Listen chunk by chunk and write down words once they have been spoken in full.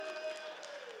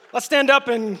Let's stand up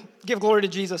and give glory to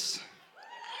Jesus.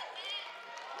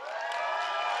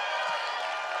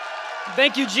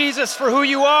 Thank you, Jesus, for who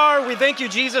you are. We thank you,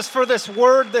 Jesus, for this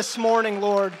word this morning,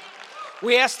 Lord.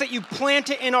 We ask that you plant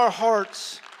it in our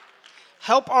hearts.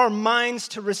 Help our minds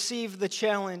to receive the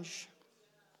challenge.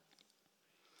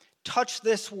 Touch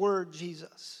this word,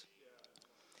 Jesus.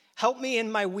 Help me in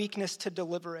my weakness to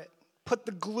deliver it. Put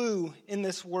the glue in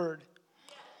this word.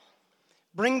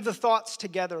 Bring the thoughts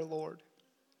together, Lord.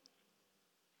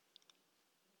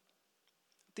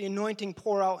 The anointing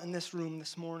pour out in this room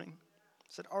this morning,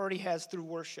 as it already has through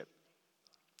worship,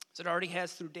 as it already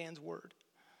has through Dan's word.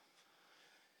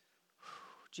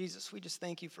 Jesus, we just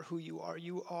thank you for who you are.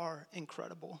 You are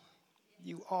incredible.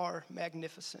 You are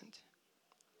magnificent.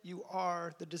 You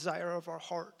are the desire of our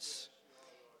hearts.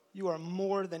 You are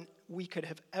more than we could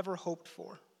have ever hoped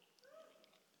for.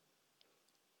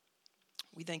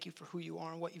 We thank you for who you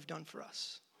are and what you've done for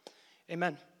us.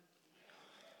 Amen.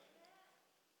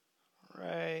 All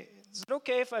right. Is it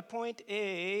okay if I point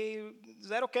is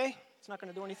that okay? It's not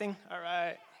going to do anything? All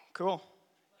right. Cool.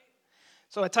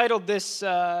 So I titled this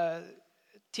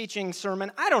teaching sermon.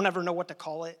 I don't ever know what to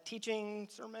call it. Teaching,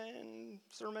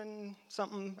 sermon,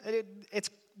 something. It's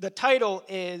the title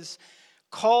is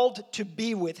Called to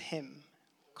Be with Him.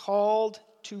 Called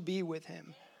to Be with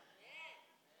Him.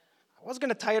 I was going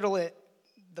to title it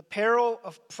The Peril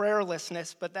of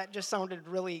Prayerlessness, but that just sounded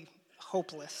really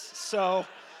hopeless. So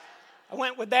I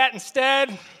went with that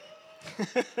instead.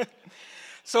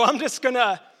 So I'm just going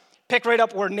to pick right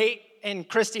up where Nate and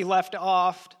Christy left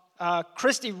off.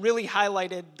 Christy really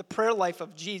highlighted the prayer life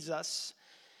of Jesus.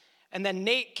 And then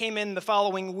Nate came in the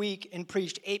following week and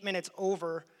preached 8 minutes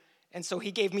over. And so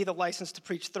he gave me the license to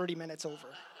preach 30 minutes over.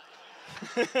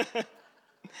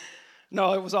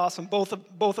 No, it was awesome. Both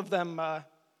of them,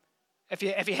 if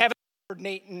you haven't heard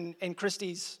Nate and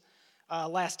Christy's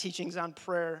last teachings on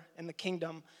prayer and the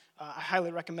kingdom, I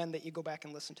highly recommend that you go back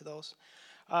and listen to those.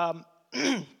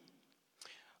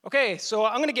 Okay, so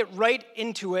I'm going to get right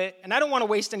into it, and I don't want to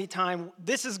waste any time.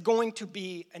 This is going to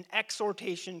be an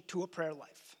exhortation to a prayer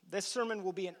life. This sermon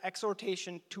will be an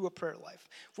exhortation to a prayer life.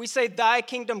 If we say, thy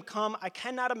kingdom come, I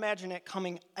cannot imagine it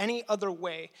coming any other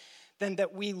way than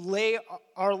that we lay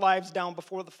our lives down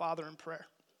before the Father in prayer.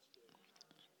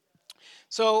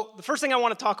 So the first thing I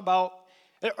want to talk about,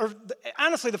 or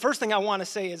honestly, the first thing I want to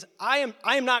say is I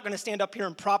am not going to stand up here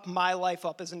and prop my life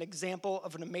up as an example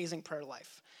of an amazing prayer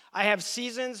life. I have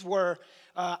seasons where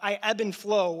I ebb and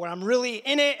flow, where I'm really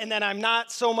in it and then I'm not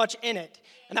so much in it.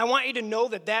 And I want you to know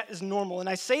that that is normal. And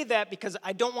I say that because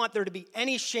I don't want there to be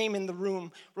any shame in the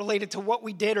room related to what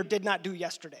we did or did not do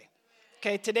yesterday.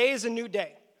 Okay, today is a new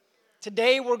day.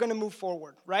 Today we're going to move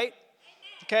forward, right?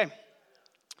 Okay.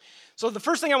 So the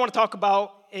first thing I want to talk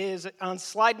about is on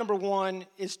slide number 1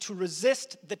 is to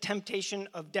resist the temptation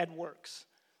of dead works.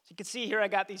 So you can see here I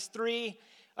got these 3.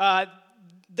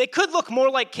 They could look more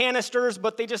like canisters,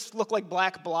 but they just look like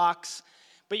black blocks.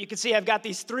 But you can see I've got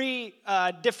these 3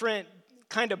 different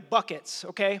kind of buckets,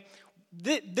 okay?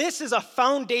 This is a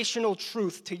foundational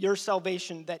truth to your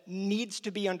salvation that needs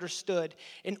to be understood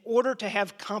in order to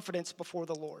have confidence before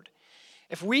the Lord.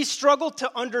 If we struggle to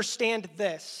understand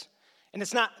this, and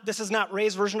this is not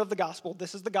Ray's version of the gospel.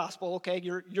 This is the gospel, okay,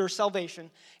 your salvation.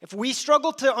 If we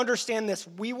struggle to understand this,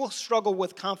 we will struggle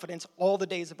with confidence all the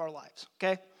days of our lives,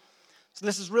 okay? So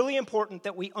this is really important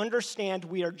that we understand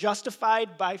we are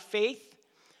justified by faith,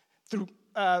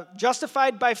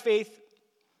 justified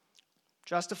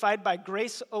by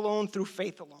grace alone through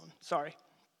faith alone. Sorry,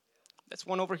 that's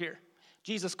one over here.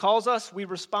 Jesus calls us, we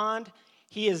respond.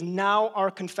 He is now our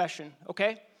confession,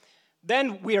 okay?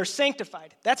 Then we are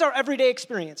sanctified. That's our everyday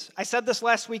experience. I said this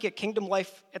last week at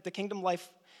the Kingdom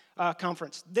Life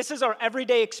conference. This is our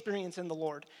everyday experience in the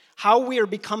Lord, how we are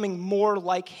becoming more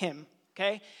like Him,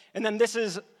 okay? And then this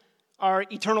is our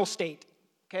eternal state,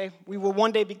 okay? We will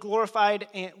one day be glorified,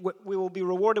 and we will be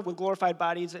rewarded with glorified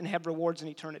bodies and have rewards in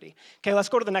eternity. Okay, let's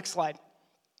go to the next slide.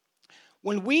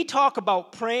 When we talk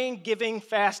about praying, giving,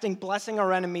 fasting, blessing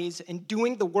our enemies, and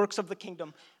doing the works of the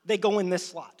kingdom, they go in this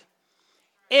slot.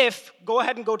 Go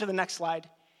ahead and go to the next slide.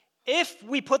 If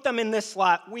we put them in this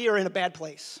slot, we are in a bad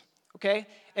place, okay?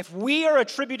 If we are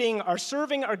attributing our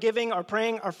serving, our giving, our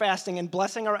praying, our fasting, and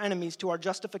blessing our enemies to our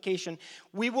justification,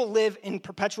 we will live in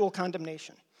perpetual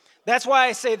condemnation. That's why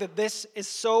I say that this is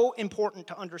so important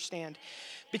to understand,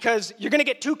 because you're going to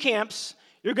get 2 camps.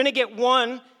 You're going to get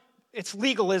one, it's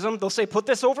legalism. They'll say, put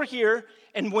this over here,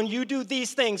 and when you do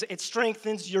these things, it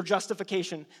strengthens your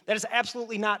justification. That is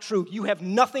absolutely not true. You have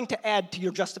nothing to add to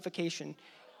your justification,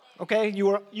 okay?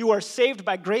 You are saved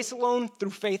by grace alone through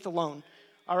faith alone,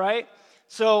 all right?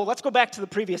 So let's go back to the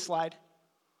previous slide.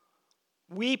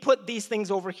 we put these things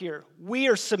over here. We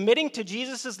are submitting to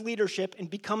Jesus' leadership and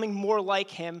becoming more like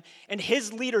him, and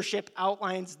his leadership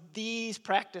outlines these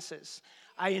practices.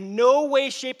 I in no way,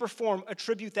 shape, or form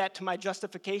attribute that to my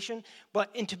justification, but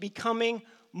into becoming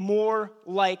more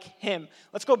like him.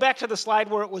 Let's go back to the slide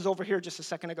where it was over here just a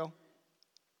second ago.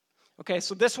 Okay,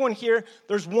 so this one here,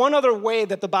 there's one other way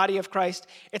that the body of Christ,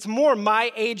 it's more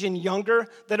my age and younger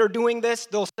that are doing this.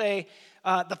 They'll say,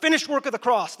 the finished work of the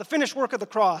cross, the finished work of the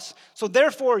cross. So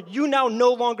therefore, you now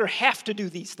no longer have to do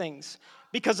these things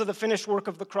because of the finished work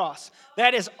of the cross.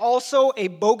 That is also a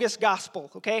bogus gospel,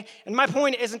 okay? And my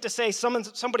point isn't to say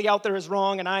somebody out there is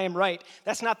wrong and I am right.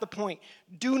 That's not the point.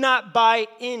 Do not buy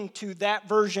into that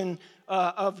version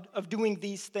of doing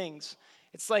these things.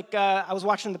 It's like I was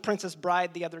watching The Princess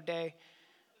Bride the other day.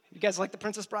 You guys like The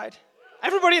Princess Bride?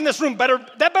 Everybody in this room,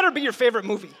 that better be your favorite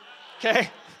movie, okay?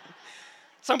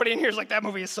 Somebody in here is like, that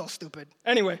movie is so stupid.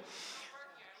 Anyway,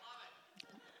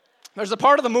 there's a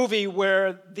part of the movie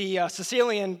where the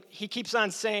Sicilian, he keeps on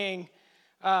saying,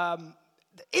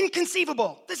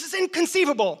 inconceivable, this is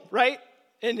inconceivable, right?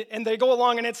 And they go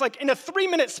along, and it's like in a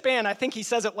 3-minute span, I think he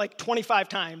says it like 25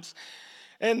 times.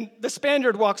 And the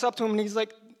Spaniard walks up to him, and he's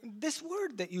like, this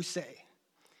word that you say,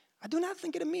 I do not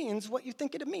think it means what you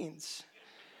think it means.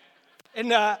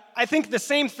 And I think the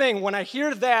same thing, when I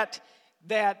hear that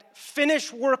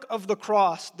finished work of the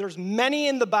cross, there's many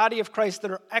in the body of Christ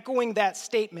that are echoing that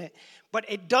statement, but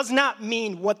it does not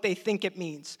mean what they think it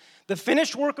means. The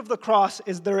finished work of the cross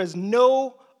is there is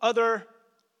no other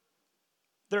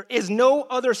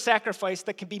sacrifice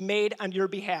that can be made on your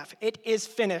behalf. It is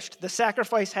finished. The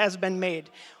sacrifice has been made.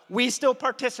 We still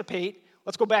participate.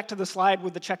 Let's go back to the slide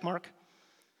with the check mark.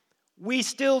 We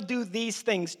still do these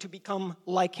things to become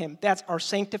like him. That's our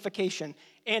sanctification.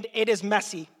 And it is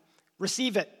messy.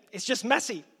 Receive it. It's just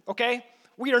messy, okay?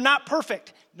 We are not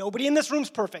perfect. Nobody in this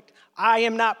room's perfect. I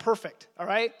am not perfect, all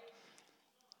right?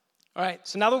 All right,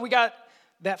 so now that we got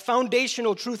that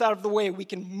foundational truth out of the way, we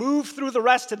can move through the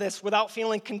rest of this without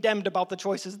feeling condemned about the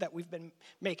choices that we've been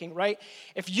making, right?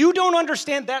 If you don't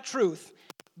understand that truth,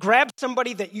 grab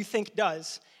somebody that you think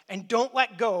does, and don't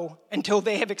let go until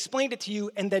they have explained it to you,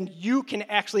 and then you can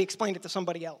actually explain it to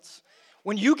somebody else.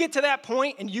 When you get to that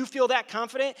point and you feel that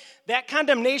confident, that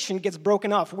condemnation gets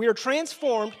broken off. We are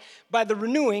transformed by the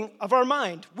renewing of our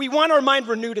mind. We want our mind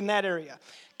renewed in that area.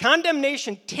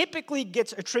 Condemnation typically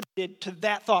gets attributed to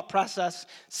that thought process,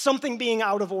 something being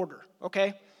out of order,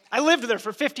 okay? I lived there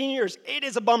for 15 years. It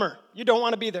is a bummer. You don't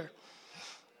want to be there.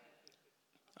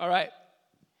 All right.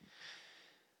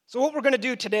 So what we're going to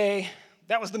do today,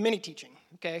 that was the mini teaching,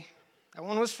 okay? That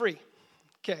one was free,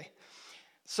 okay?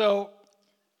 So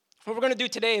what we're going to do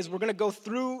today is we're going to go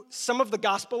through some of the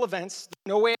gospel events.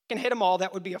 There's no way I can hit them all.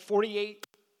 That would be a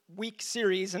 48-week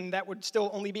series, and that would still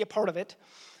only be a part of it,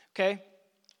 okay?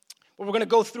 But we're going to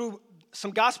go through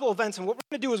some gospel events, and what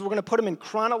we're going to do is we're going to put them in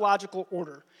chronological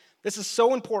order. This is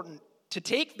so important, to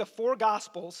take the 4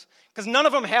 gospels, because none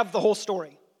of them have the whole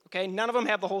story. Okay, none of them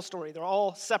have the whole story. They're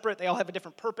all separate. They all have a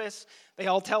different purpose. They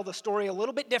all tell the story a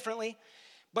little bit differently.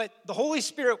 But the Holy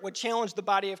Spirit would challenge the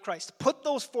body of Christ. Put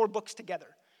those 4 books together.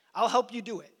 I'll help you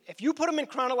do it. If you put them in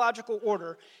chronological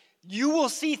order, you will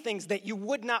see things that you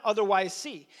would not otherwise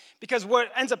see. Because what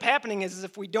ends up happening is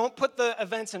if we don't put the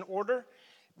events in order,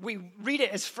 we read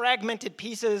it as fragmented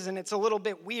pieces, and it's a little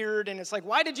bit weird. And it's like,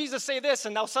 why did Jesus say this?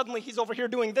 And now suddenly he's over here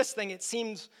doing this thing. It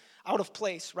seems out of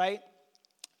place, right?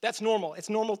 That's normal. It's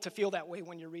normal to feel that way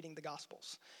when you're reading the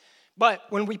Gospels. But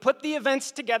when we put the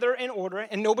events together in order,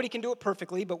 and nobody can do it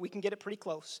perfectly, but we can get it pretty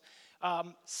close,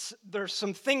 there's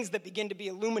some things that begin to be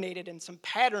illuminated and some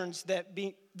patterns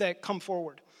that come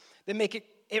forward that make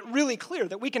it really clear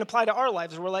that we can apply to our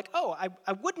lives. We're like, oh,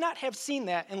 I would not have seen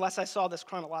that unless I saw this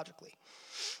chronologically.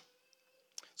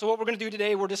 So what we're going to do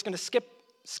today, we're just going to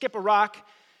skip a rock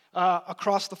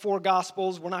across the 4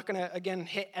 Gospels. We're not going to, again,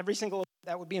 hit every single.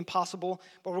 That would be impossible,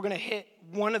 but we're going to hit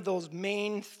one of those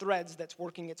main threads that's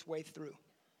working its way through.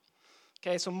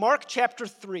 Okay, so Mark chapter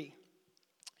 3.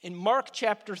 In Mark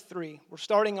chapter 3, we're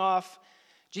starting off,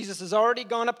 Jesus has already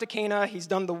gone up to Cana. He's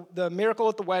done the miracle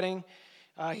at the wedding.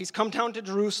 He's come down to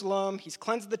Jerusalem. He's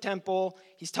cleansed the temple.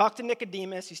 He's talked to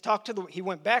Nicodemus. He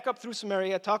went back up through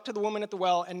Samaria, talked to the woman at the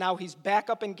well, and now he's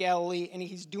back up in Galilee, and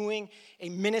he's doing a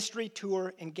ministry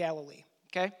tour in Galilee,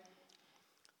 okay?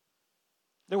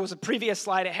 There was a previous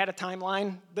slide, it had a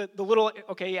timeline.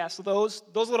 So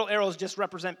those little arrows just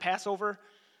represent Passover.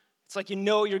 It's like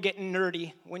you're getting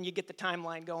nerdy when you get the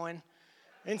timeline going.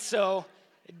 And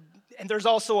there's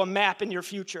also a map in your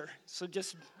future, so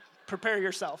just prepare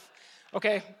yourself.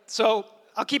 Okay, so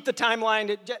I'll keep the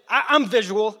timeline. I'm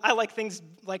visual. I like things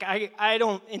like I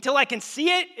don't, until I can see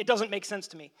it, it doesn't make sense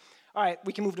to me. All right,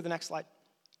 we can move to the next slide.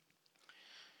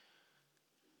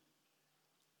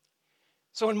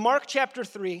 So in Mark chapter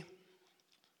 3,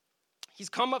 he's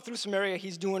come up through Samaria.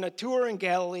 He's doing a tour in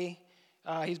Galilee.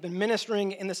 He's been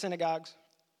ministering in the synagogues.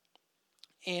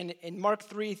 And in Mark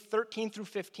 3, 13 through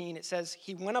 15, it says,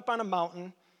 he went up on a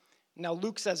mountain. Now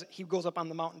Luke says he goes up on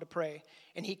the mountain to pray.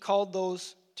 And he called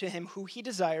those to him who he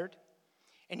desired,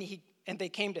 and they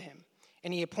came to him.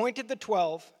 And he appointed the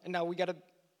 12, and now we got to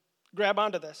grab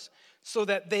onto this, so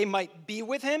that they might be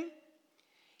with him,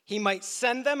 he might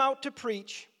send them out to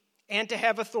preach, and to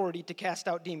have authority to cast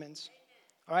out demons.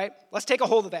 All right? Let's take a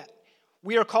hold of that.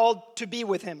 We are called to be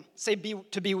with him. Say,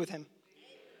 to be with him.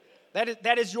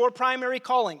 That is your primary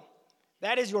calling.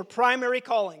 That is your primary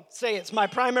calling. Say, it's my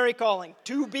primary calling,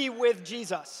 to be with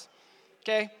Jesus.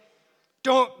 Okay?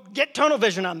 Don't get tunnel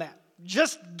vision on that.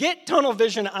 Just get tunnel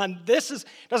vision on this.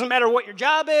 Doesn't matter what your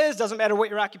job is, doesn't matter what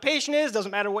your occupation is,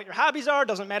 doesn't matter what your hobbies are,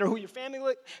 doesn't matter who your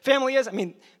family is. I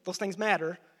mean, those things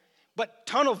matter. But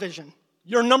tunnel vision,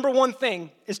 your number one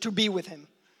thing is to be with him.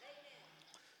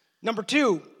 Number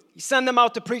two, you send them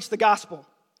out to preach the gospel,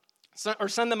 or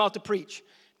send them out to preach.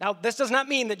 Now, this does not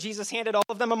mean that Jesus handed all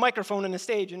of them a microphone and a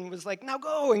stage and was like, now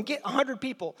go and get 100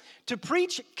 people. To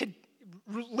preach could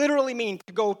literally mean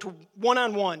to go to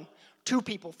one-on-one, 2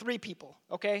 people, 3 people,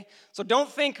 okay? So don't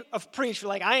think of preach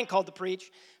like I ain't called to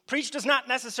preach. Preach does not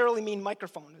necessarily mean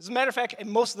microphone. As a matter of fact, it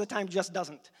most of the time just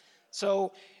doesn't.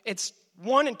 So it's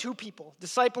 1 and 2 people,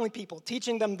 discipling people,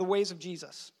 teaching them the ways of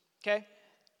Jesus, okay?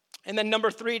 And then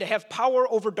number 3, to have power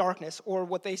over darkness, or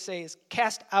what they say is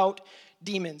cast out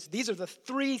demons. These are the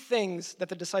 3 things that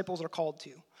the disciples are called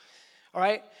to, all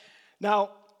right?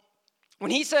 Now, when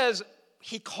he says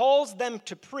he calls them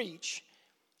to preach,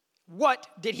 what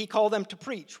did he call them to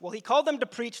preach? Well, he called them to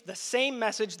preach the same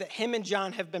message that him and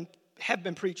John have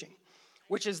been preaching,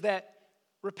 which is that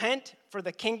repent, for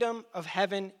the kingdom of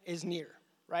heaven is near,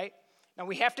 right? Now,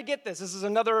 we have to get this. This is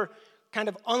another kind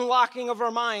of unlocking of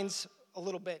our minds a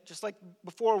little bit, just like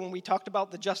before when we talked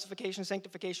about the justification,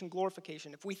 sanctification,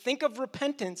 glorification. If we think of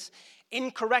repentance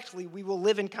incorrectly, we will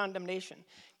live in condemnation.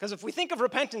 Because if we think of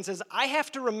repentance as I have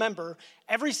to remember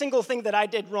every single thing that I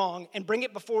did wrong and bring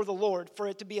it before the Lord for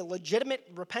it to be a legitimate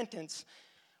repentance,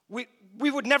 we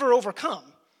would never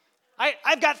overcome.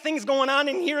 I've got things going on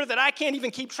in here that I can't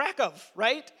even keep track of,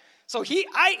 right? So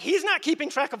he's not keeping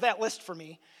track of that list for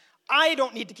me. I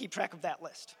don't need to keep track of that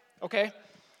list, okay?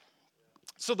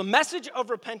 So the message of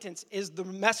repentance is the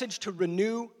message to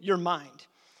renew your mind.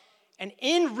 And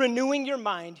in renewing your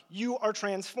mind, you are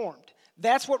transformed.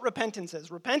 That's what repentance is.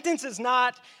 Repentance is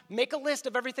not make a list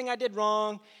of everything I did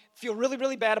wrong, feel really,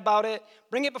 really bad about it,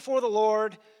 bring it before the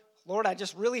Lord. Lord, I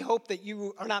just really hope that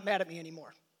you are not mad at me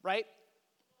anymore, right?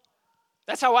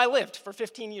 That's how I lived for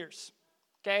 15 years,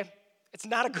 okay? It's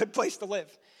not a good place to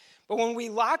live. But when we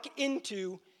lock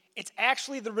into, it's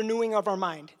actually the renewing of our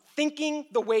mind. Thinking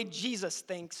the way Jesus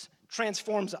thinks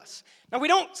transforms us. Now, we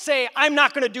don't say, I'm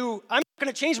not going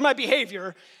to change my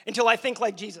behavior until I think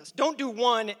like Jesus. Don't do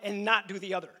one and not do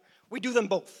the other. We do them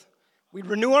both. We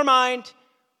renew our mind.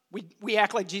 We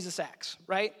act like Jesus acts,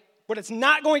 right? But it's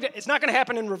not going to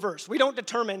happen in reverse. We don't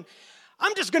determine,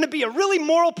 I'm just going to be a really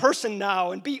moral person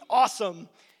now and be awesome,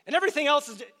 and everything else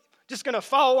is just going to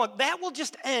follow on. That will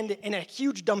just end in a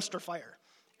huge dumpster fire.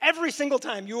 Every single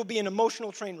time you will be an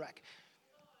emotional train wreck.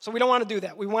 So we don't want to do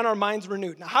that. We want our minds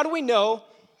renewed. Now, how do we know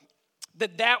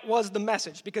that was the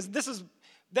message? Because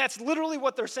that's literally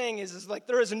what they're saying is like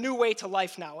there is a new way to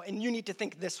life now, and you need to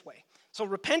think this way. So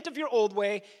repent of your old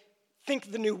way,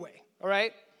 think the new way, all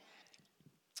right?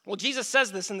 Well, Jesus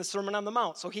says this in the Sermon on the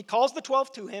Mount. So he calls the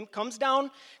 12 to him, comes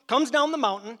down the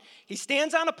mountain. He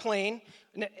stands on a plain.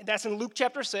 And that's in Luke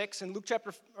chapter 6. In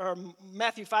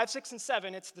Matthew 5, 6, and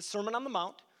 7, it's the Sermon on the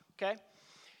Mount, okay?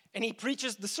 And he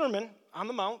preaches the Sermon on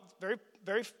the Mount, very,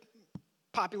 very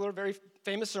popular, very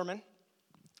famous sermon.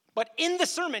 But in the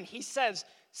sermon, he says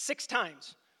 6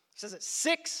 times. He says it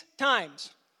 6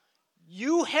 times.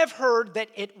 You have heard that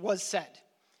it was said.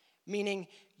 Meaning,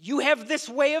 you have this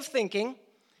way of thinking,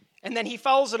 and then he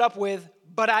follows it up with,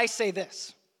 but I say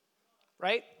this.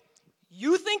 Right?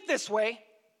 You think this way,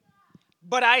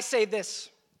 but I say this.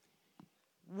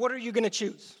 What are you going to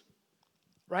choose?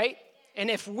 Right? And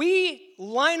if we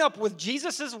line up with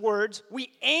Jesus' words,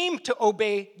 we aim to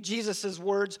obey Jesus'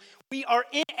 words, we are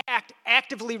in act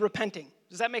actively repenting.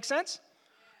 Does that make sense?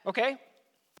 Okay?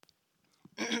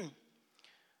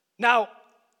 Now,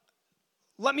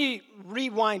 let me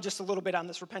rewind just a little bit on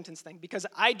this repentance thing, because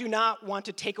I do not want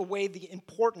to take away the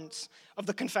importance of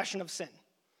the confession of sin.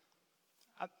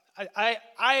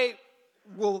 I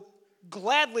will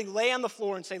gladly lay on the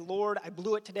floor and say, Lord, I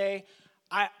blew it today.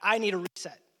 I need a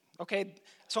reset, okay?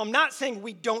 So I'm not saying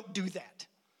we don't do that.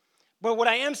 But what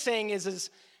I am saying is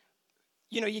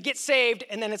you get saved,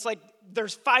 and then it's like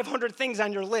there's 500 things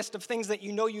on your list of things that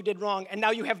you know you did wrong, and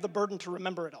now you have the burden to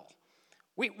remember it all.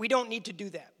 We don't need to do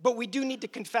that. But we do need to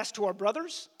confess to our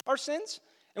brothers our sins,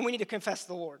 and we need to confess to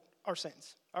the Lord our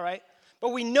sins, all right? But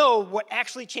we know what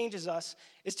actually changes us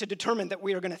is to determine that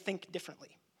we are going to think differently.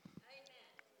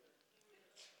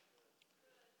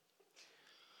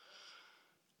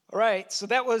 All right, so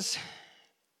that was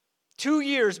 2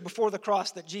 years before the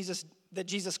cross that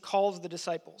Jesus calls the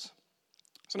disciples.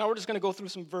 So now we're just going to go through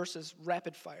some verses,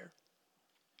 rapid fire.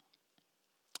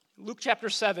 Luke chapter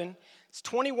 7, it's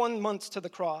 21 months to the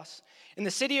cross. In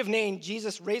the city of Nain,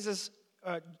 Jesus'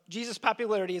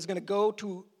 popularity is going to go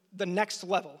to the next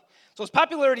level. So his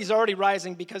popularity is already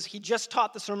rising because he just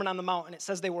taught the Sermon on the Mount, and it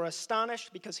says they were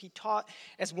astonished because he taught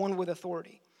as one with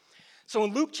authority. So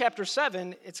in Luke chapter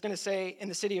 7, it's going to say, in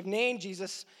the city of Nain,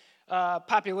 Jesus'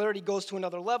 popularity goes to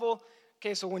another level.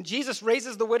 Okay, so when Jesus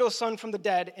raises the widow's son from the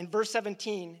dead, in verse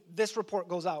 17, this report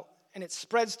goes out, and it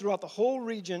spreads throughout the whole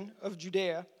region of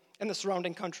Judea and the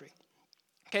surrounding country.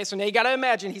 Okay, so now you got to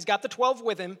imagine he's got the 12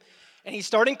 with him, and he's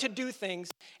starting to do things,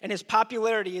 and his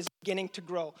popularity is beginning to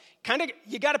grow.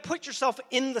 You got to put yourself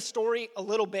in the story a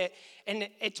little bit, and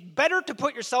it's better to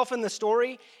put yourself in the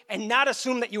story and not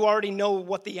assume that you already know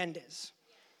what the end is.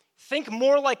 Think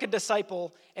more like a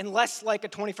disciple and less like a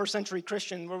 21st century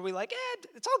Christian where we're like,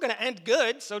 it's all going to end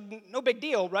good, so no big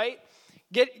deal, right?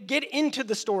 Get into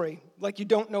the story like you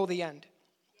don't know the end.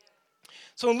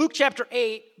 So in Luke chapter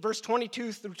 8, verse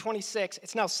 22 through 26,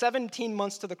 it's now 17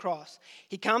 months to the cross.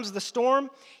 He calms the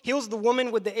storm, heals the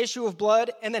woman with the issue of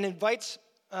blood, and then invites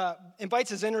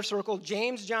his inner circle,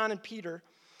 James, John, and Peter,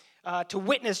 to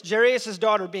witness Jairus'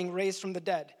 daughter being raised from the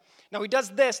dead. Now he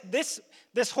does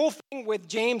this whole thing with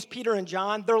James, Peter, and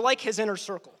John. They're like his inner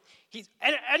circle.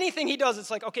 Anything he does,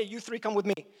 it's like, okay, you three come with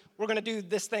me. We're going to do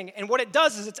this thing. And what it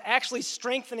does is it's actually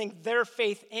strengthening their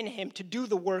faith in him to do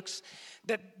the works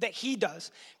that he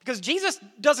does. Because Jesus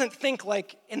doesn't think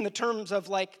like in the terms of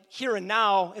like here and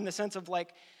now, in the sense of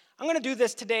like, I'm going to do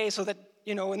this today so that,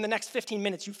 in the next 15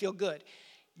 minutes you feel good.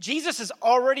 Jesus is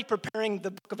already preparing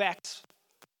the book of Acts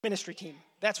ministry team.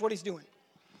 That's what he's doing.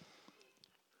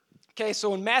 Okay,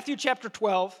 so in Matthew chapter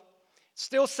 12,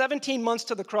 still 17 months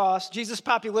to the cross, Jesus'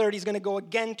 popularity is going to go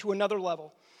again to another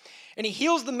level. And he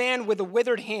heals the man with a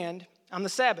withered hand on the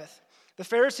Sabbath. The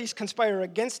Pharisees conspire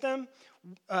against him.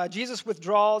 Jesus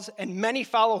withdraws, and many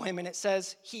follow him, and it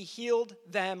says he healed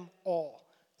them all.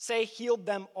 Say, healed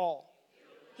them all.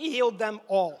 He healed them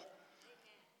all.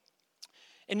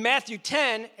 In Matthew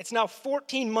 10, it's now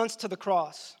 14 months to the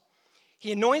cross.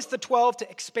 He anoints the 12 to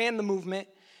expand the movement,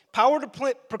 power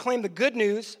to proclaim the good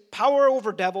news, power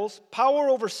over devils, power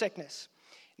over sickness.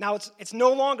 Now, it's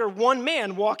no longer one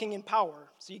man walking in power,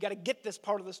 so you got to get this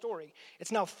part of the story.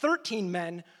 It's now 13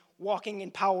 men walking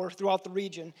in power throughout the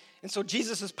region, and so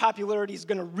Jesus' popularity is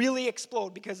going to really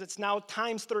explode because it's now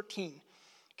times 13,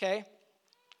 okay?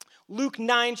 Luke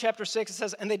 9, chapter 6, it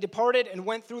says, and they departed and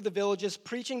went through the villages,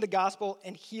 preaching the gospel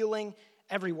and healing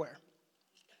everywhere.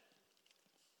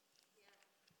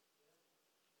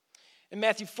 In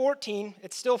Matthew 14,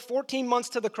 it's still 14 months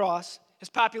to the cross. His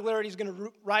popularity is going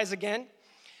to rise again.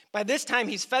 By this time,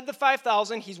 he's fed the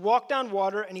 5,000, he's walked on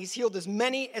water, and he's healed as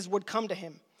many as would come to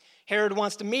him. Herod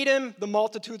wants to meet him, the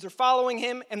multitudes are following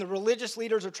him, and the religious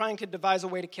leaders are trying to devise a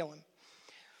way to kill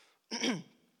him.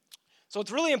 So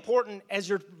it's really important as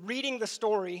you're reading the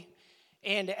story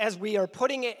and as we are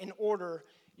putting it in order,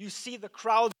 you see the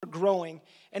crowds are growing.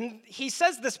 And he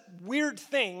says this weird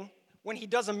thing when he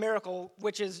does a miracle,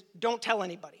 which is don't tell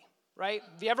anybody, right?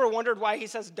 Have you ever wondered why he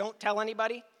says don't tell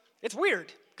anybody? It's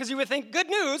weird, because you would think, good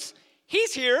news,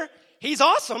 he's here, he's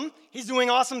awesome, he's doing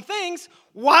awesome things,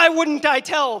 why wouldn't I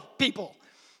tell people?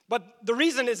 But the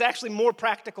reason is actually more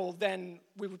practical than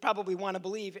we would probably want to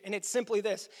believe, and it's simply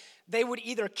this. They would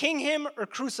either king him or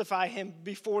crucify him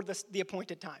before the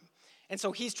appointed time. And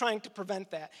so he's trying to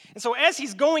prevent that. And so as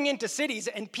he's going into cities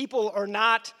and people are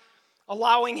not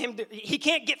allowing him to, he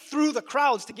can't get through the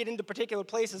crowds to get into particular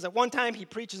places. At one time, he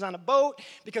preaches on a boat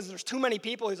because there's too many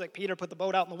people. He's like, Peter, put the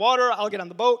boat out in the water. I'll get on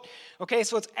the boat. Okay,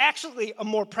 so it's actually a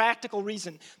more practical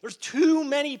reason. There's too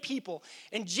many people.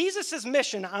 And Jesus'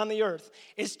 mission on the earth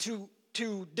is to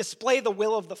display the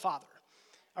will of the Father.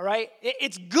 All right?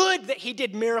 It's good that he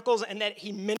did miracles and that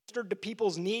he ministered to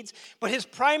people's needs, but his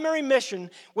primary mission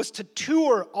was to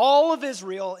tour all of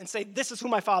Israel and say, this is who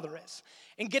my Father is,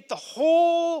 and get the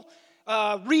whole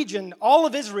region, all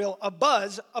of Israel, a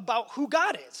buzz about who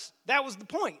God is. That was the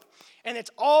point. And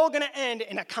it's all going to end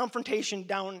in a confrontation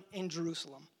down in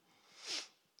Jerusalem.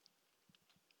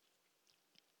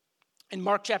 In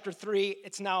Mark chapter 3,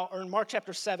 in Mark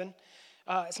chapter 7,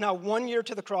 it's now 1 year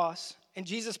to the cross, and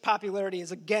Jesus' popularity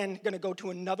is again going to go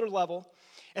to another level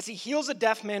as he heals a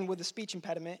deaf man with a speech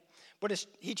impediment, but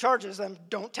he charges them,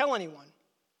 don't tell anyone.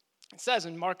 It says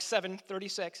in Mark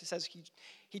 7:36, it says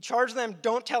he charged them,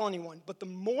 don't tell anyone. But the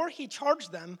more he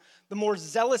charged them, the more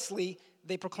zealously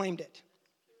they proclaimed it.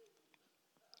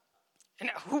 And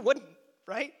who wouldn't,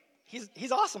 right?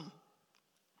 He's awesome.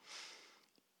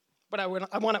 But I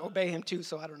want to obey him too,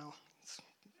 so I don't know. It's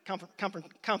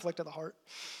conflict of the heart.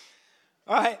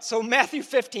 All right, so Matthew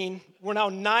 15, we're now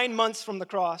 9 months from the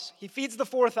cross. He feeds the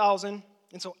 4,000,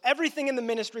 and so everything in the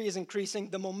ministry is increasing.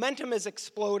 The momentum is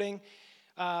exploding,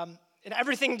 and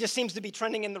everything just seems to be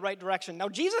trending in the right direction. Now,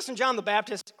 Jesus and John the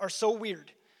Baptist are so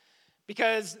weird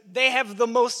because they have the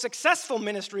most successful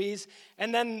ministries,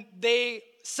 and then they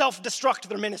self-destruct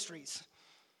their ministries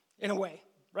in a way,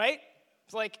 right?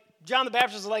 It's like John the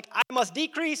Baptist is like, I must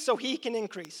decrease so he can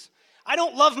increase. I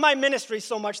don't love my ministry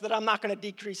so much that I'm not going to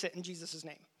decrease it in Jesus'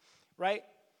 name, right?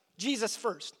 Jesus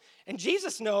first. And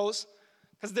Jesus knows,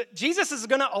 because Jesus is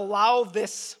going to allow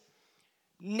this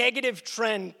negative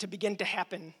trend to begin to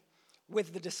happen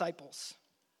with the disciples.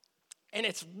 And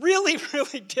it's really,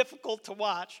 really difficult to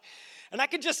watch. And I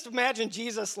could just imagine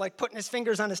Jesus like putting his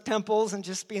fingers on his temples and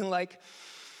just being like,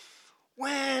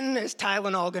 when is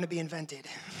Tylenol going to be invented?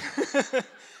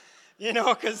 You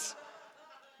know, because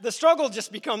the struggle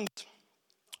just becomes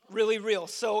really real.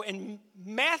 So in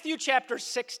Matthew chapter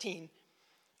 16,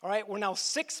 all right, we're now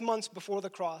 6 months before the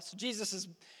cross. Jesus'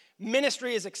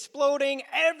 ministry is exploding.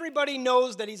 Everybody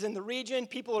knows that he's in the region.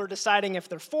 People are deciding if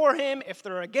they're for him, if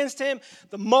they're against him.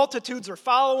 The multitudes are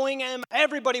following him.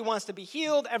 Everybody wants to be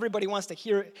healed. Everybody wants to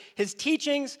hear his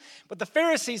teachings. But the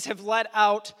Pharisees have let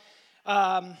out,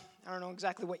 I don't know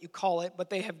exactly what you call it, but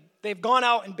they've gone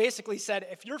out and basically said,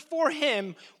 if you're for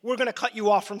him, we're going to cut you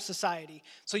off from society.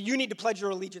 So you need to pledge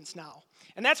your allegiance now.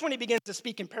 And that's when he begins to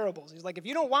speak in parables. He's like, if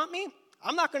you don't want me,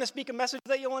 I'm not going to speak a message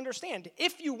that you'll understand.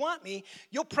 If you want me,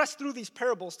 you'll press through these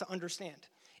parables to understand.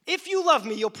 If you love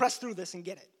me, you'll press through this and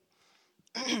get it.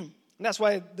 And that's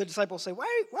why the disciples say, why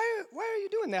are you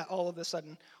doing that all of a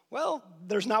sudden? Well,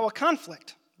 there's now a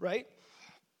conflict, right?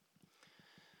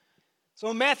 So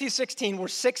in Matthew 16, we're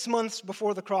 6 months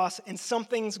before the cross, and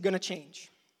something's going to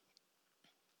change.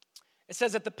 It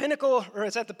says it's at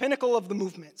the pinnacle of the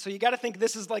movement. So you got to think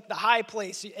this is like the high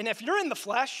place. And if you're in the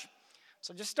flesh,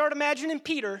 so just start imagining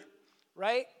Peter,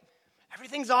 right?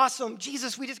 Everything's awesome.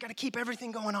 Jesus, we just got to keep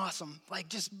everything going awesome. Like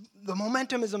just the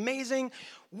momentum is amazing.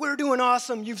 We're doing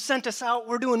awesome. You've sent us out.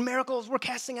 We're doing miracles. We're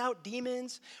casting out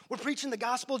demons. We're preaching the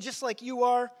gospel just like you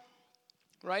are,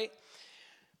 right?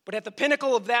 But at the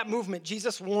pinnacle of that movement,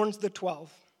 Jesus warns the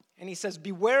 12, and he says,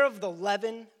 beware of the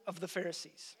leaven of the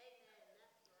Pharisees.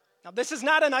 Now, this is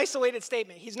not an isolated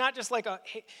statement. He's not just like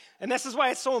and this is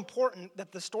why it's so important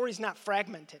that the story's not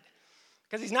fragmented.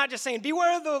 Because he's not just saying,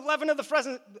 beware of the leaven of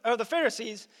the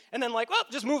Pharisees, and then like, well,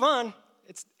 just move on.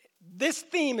 This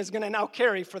theme is going to now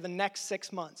carry for the next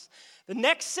 6 months. The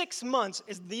next 6 months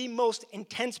is the most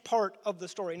intense part of the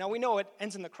story. Now, we know it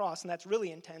ends in the cross, and that's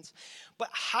really intense. But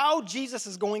how Jesus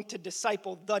is going to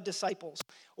disciple the disciples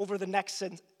over the next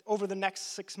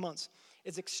 6 months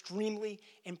is extremely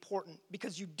important,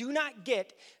 because you do not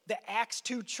get the Acts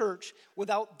 2 church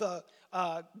without the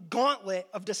gauntlet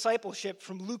of discipleship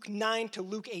from Luke 9 to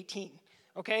Luke 18.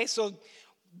 Okay, so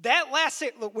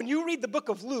when you read the book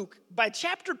of Luke, by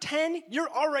chapter 10, you're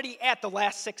already at the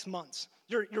last 6 months.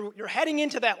 You're heading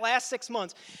into that last 6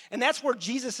 months, and that's where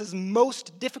Jesus'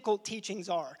 most difficult teachings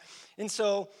are. And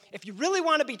so if you really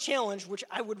want to be challenged, which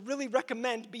I would really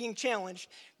recommend being challenged,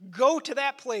 go to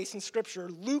that place in Scripture,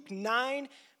 Luke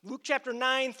chapter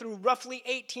 9 through roughly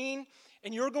 18,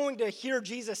 and you're going to hear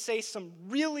Jesus say some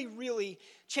really, really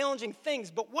challenging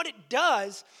things. But what it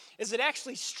does is it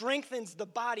actually strengthens the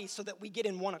body so that we get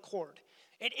in one accord.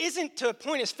 It isn't to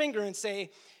point his finger and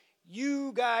say,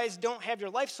 you guys don't have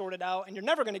your life sorted out and you're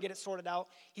never going to get it sorted out.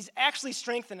 He's actually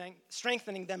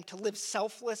strengthening them to live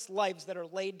selfless lives that are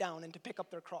laid down and to pick up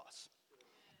their cross.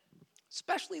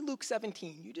 Especially Luke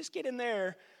 17. You just get in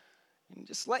there and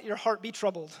just let your heart be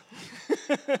troubled.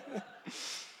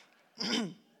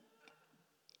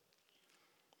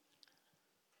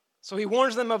 So he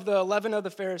warns them of the leaven of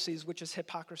the Pharisees, which is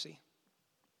hypocrisy.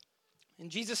 And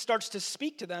Jesus starts to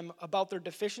speak to them about their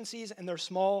deficiencies and their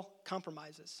small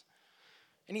compromises.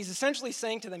 And he's essentially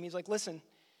saying to them, he's like, listen,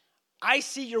 I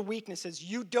see your weaknesses.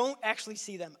 You don't actually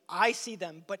see them. I see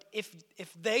them. But if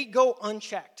they go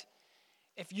unchecked,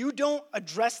 if you don't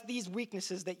address these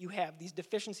weaknesses that you have, these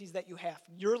deficiencies that you have,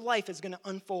 your life is going to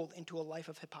unfold into a life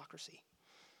of hypocrisy.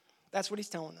 That's what he's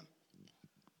telling them.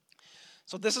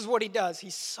 So this is what he does.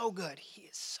 He's so good. He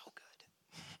is so good.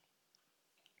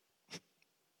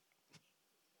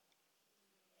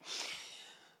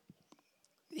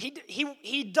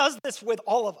 He does this with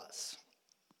all of us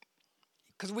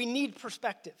because we need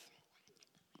perspective.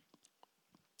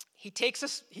 He takes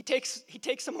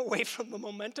them away from the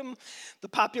momentum, the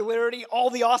popularity, all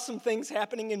the awesome things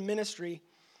happening in ministry,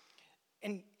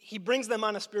 and he brings them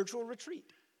on a spiritual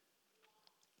retreat.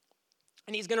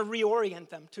 And he's going to reorient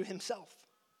them to himself,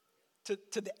 to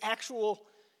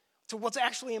what's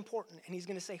actually important. And he's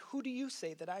going to say, who do you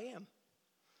say that I am?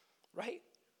 Right?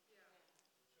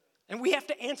 And we have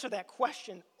to answer that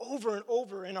question over and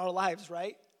over in our lives,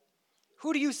 right?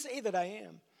 Who do you say that I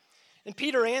am? And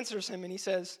Peter answers him and he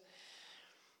says,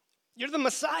 you're the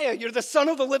Messiah. You're the Son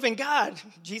of the living God.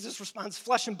 Jesus responds,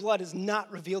 flesh and blood has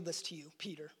not revealed this to you,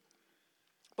 Peter,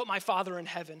 but my Father in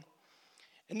heaven.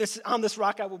 And on this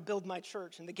rock I will build my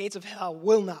church, and the gates of hell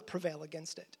will not prevail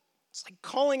against it. It's like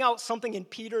calling out something in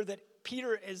Peter that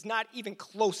Peter is not even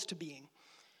close to being.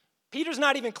 Peter's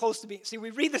not even close to being. See,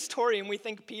 we read the story and we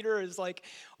think Peter is like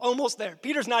almost there.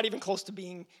 Peter's not even close to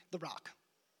being the rock,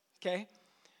 okay?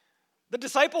 The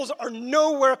disciples are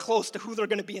nowhere close to who they're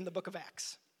going to be in the book of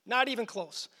Acts. Not even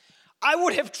close. I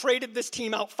would have traded this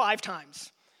team out 5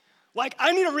 times. Like,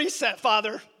 I need a reset,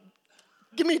 Father.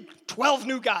 Give me 12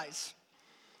 new guys.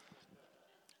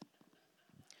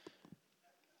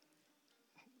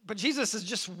 But Jesus is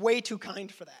just way too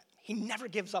kind for that. He never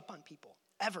gives up on people,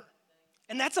 ever.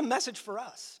 And that's a message for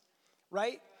us,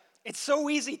 right? It's so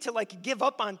easy to give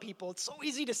up on people. It's so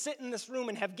easy to sit in this room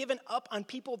and have given up on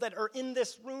people that are in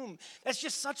this room. That's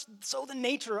just so the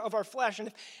nature of our flesh.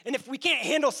 And if we can't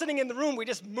handle sitting in the room, we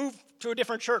just move to a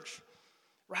different church,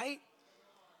 right?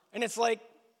 And it's like,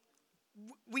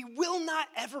 we will not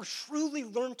ever truly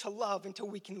learn to love until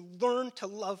we can learn to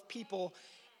love people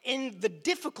in the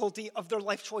difficulty of their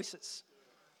life choices.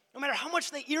 No matter how much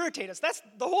they irritate us. That's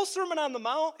the whole Sermon on the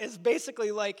Mount is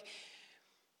basically like,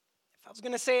 if I was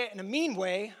going to say it in a mean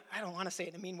way, I don't want to say it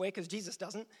in a mean way because Jesus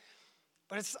doesn't,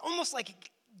 but it's almost like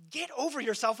get over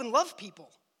yourself and love people.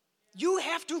 You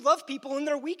have to love people in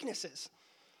their weaknesses.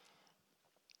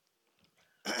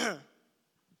 But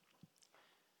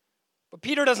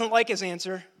Peter doesn't like his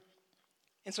answer,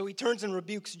 and so he turns and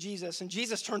rebukes Jesus, and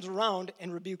Jesus turns around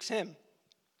and rebukes him.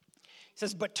 He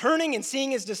says, but turning and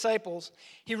seeing his disciples,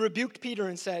 he rebuked Peter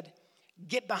and said,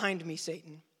 get behind me,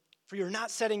 Satan, for you're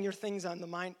not setting your things on the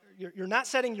mind. You're not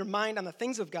setting your mind on the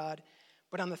things of God,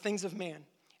 but on the things of man.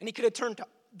 And he could have turned to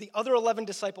the other 11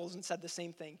 disciples and said the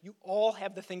same thing. You all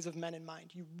have the things of men in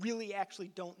mind. You really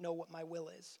actually don't know what my will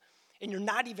is. And you're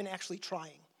not even actually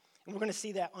trying. And we're going to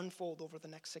see that unfold over the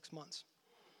next 6 months.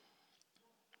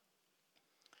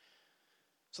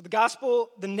 So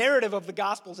the narrative of the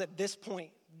Gospels at this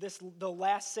point, the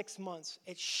last 6 months,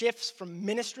 it shifts from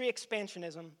ministry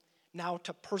expansionism now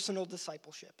to personal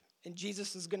discipleship. And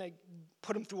Jesus is going to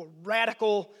put them through a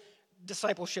radical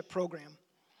discipleship program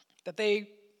that they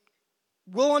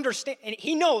will understand. And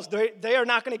he knows they are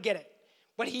not going to get it.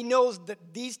 But he knows that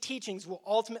these teachings will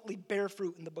ultimately bear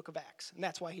fruit in the book of Acts. And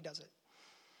that's why he does it.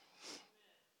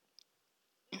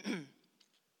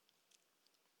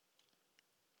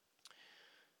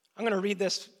 I'm going to read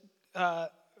this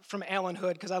from Alan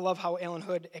Hood because I love how Alan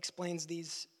Hood explains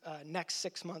these next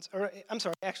 6 months. Or I'm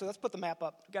sorry, actually, let's put the map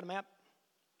up. You got a map?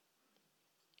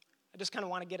 I just kind of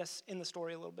want to get us in the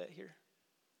story a little bit here.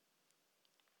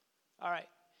 All right.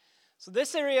 So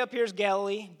this area up here is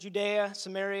Galilee, Judea,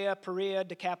 Samaria, Perea,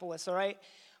 Decapolis, all right?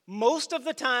 Most of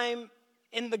the time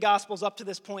in the Gospels up to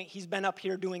this point, he's been up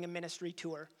here doing a ministry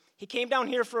tour. He came down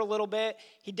here for a little bit.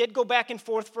 He did go back and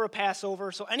forth for a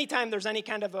Passover. So anytime there's any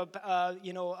kind of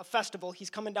a festival, he's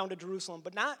coming down to Jerusalem,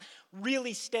 but not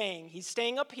really staying. He's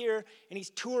staying up here and he's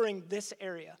touring this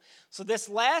area. So this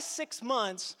last 6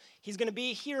 months, he's going to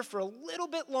be here for a little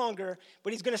bit longer,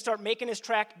 but he's going to start making his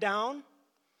track down.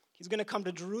 He's going to come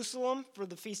to Jerusalem for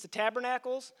the Feast of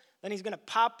Tabernacles. Then he's going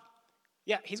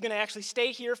to he's going to actually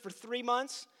stay here for 3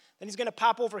 months. Then he's going to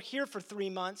pop over here for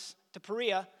 3 months to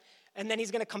Perea. And then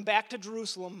he's going to come back to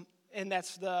Jerusalem, and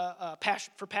that's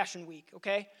for Passion Week,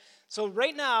 okay? So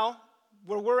right now,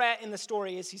 where we're at in the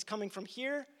story is he's coming from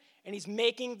here, and he's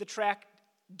making the track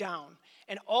down.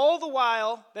 And all the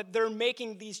while that they're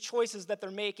making these choices that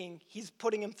they're making, he's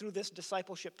putting them through this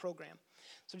discipleship program.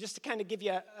 So just to kind of give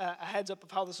you a heads up of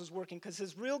how this is working, because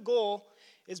his real goal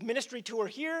is ministry tour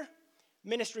here,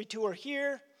 ministry tour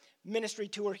here, ministry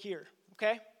tour here,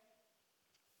 okay?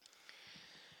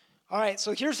 All right,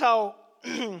 so here's how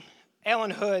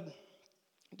Alan Hood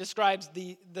describes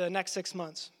the next 6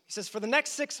 months. He says, for the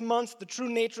next 6 months, the true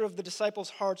nature of the disciples'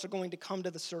 hearts are going to come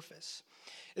to the surface,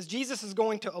 as Jesus is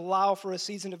going to allow for a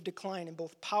season of decline in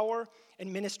both power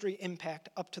and ministry impact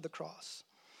up to the cross.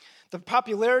 The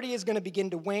popularity is going to begin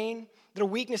to wane. Their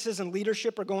weaknesses in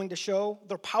leadership are going to show.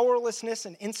 Their powerlessness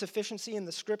and insufficiency in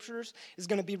the scriptures is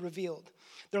going to be revealed.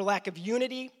 Their lack of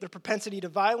unity, their propensity to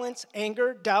violence,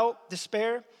 anger, doubt,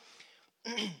 despair.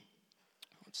 Let's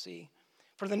see.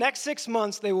 For the next 6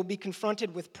 months, they will be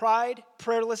confronted with pride,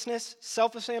 prayerlessness,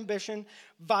 selfish ambition,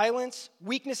 violence,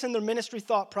 weakness in their ministry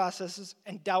thought processes,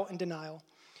 and doubt and denial.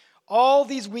 All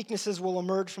these weaknesses will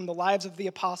emerge from the lives of the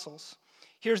apostles.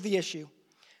 Here's the issue.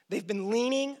 They've been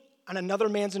leaning on another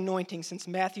man's anointing since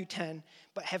Matthew 10,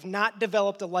 but have not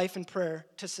developed a life in prayer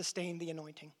to sustain the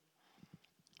anointing.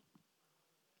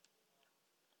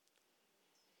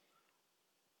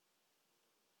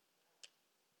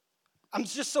 I'm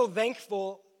just so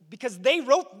thankful because they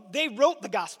wrote the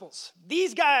Gospels.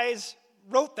 These guys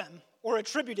wrote them or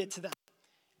attributed to them.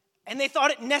 And they thought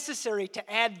it necessary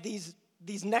to add these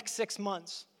next 6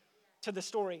 months to the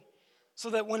story so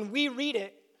that when we read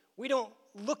it, we don't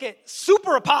look at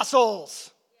super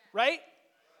apostles, right?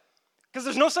 Because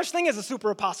there's no such thing as a super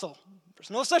apostle. There's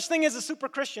no such thing as a super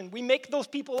Christian. We make those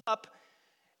people up.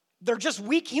 They're just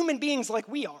weak human beings like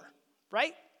we are,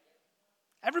 right?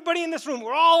 Everybody in this room,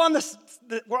 we're all in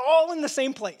the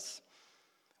same place.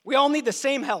 We all need the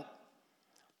same help.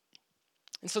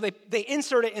 And so they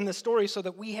insert it in the story so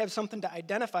that we have something to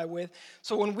identify with.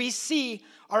 So when we see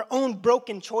our own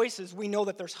broken choices, we know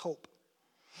that there's hope.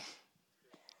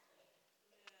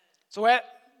 So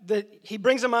he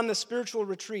brings them on the spiritual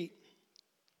retreat.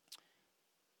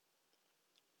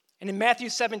 And in Matthew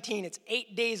 17, it's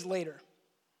 8 days later.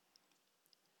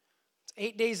 It's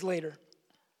 8 days later.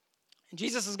 And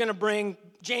Jesus is going to bring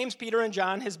James, Peter, and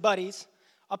John, his buddies,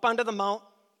 up onto the Mount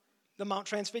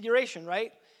Transfiguration,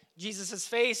 right? Jesus'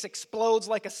 face explodes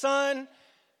like a sun.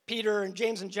 Peter and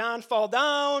James and John fall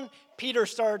down. Peter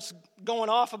starts going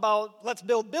off about, let's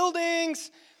build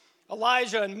buildings.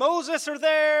 Elijah and Moses are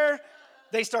there.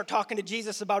 They start talking to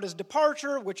Jesus about his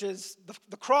departure, which is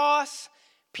the cross.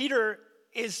 Peter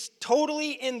is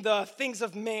totally in the things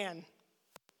of man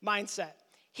mindset.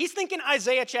 He's thinking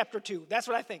Isaiah chapter 2. That's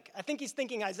what I think. I think he's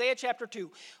thinking Isaiah chapter 2.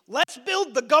 Let's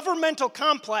build the governmental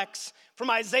complex from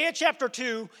Isaiah chapter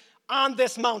 2 on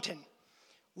this mountain.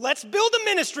 Let's build a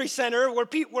ministry center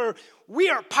where we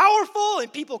are powerful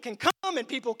and people can come and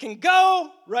people can go,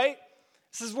 right?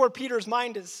 This is where Peter's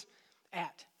mind is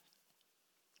at.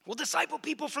 We'll disciple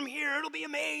people from here. It'll be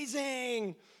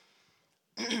amazing.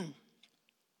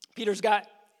 Peter's got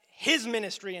his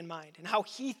ministry in mind and how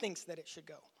he thinks that it should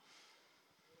go.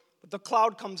 But the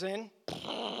cloud comes in,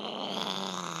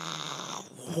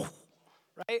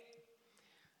 right?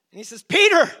 And he says,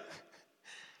 Peter,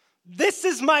 this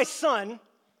is my son.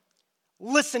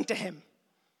 Listen to him.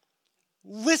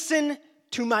 Listen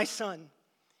to my son.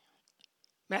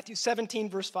 Matthew 17,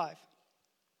 verse 5.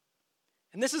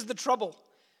 And this is the trouble.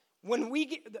 When we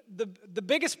get the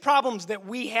biggest problems that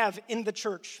we have in the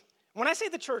church, when I say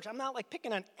the church, I'm not like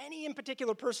picking on any in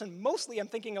particular person. Mostly I'm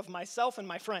thinking of myself and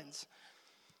my friends.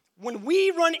 When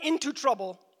we run into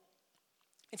trouble,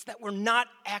 it's that we're not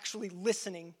actually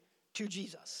listening to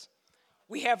Jesus.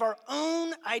 We have our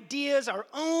own ideas, our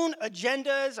own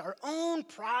agendas, our own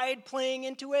pride playing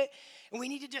into it, and we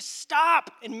need to just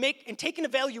stop and take an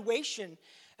evaluation.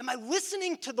 Am I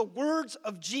listening to the words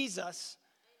of Jesus,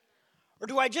 or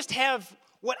do I just have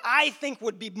what I think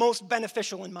would be most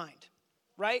beneficial in mind,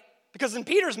 right? Because in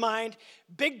Peter's mind,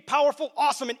 big, powerful,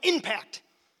 awesome, and impact.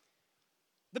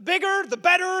 The bigger, the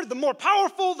better, the more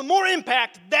powerful, the more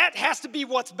impact, that has to be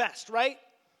what's best, right?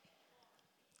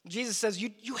 Jesus says,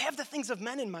 you have the things of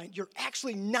men in mind. You're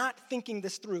actually not thinking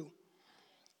this through.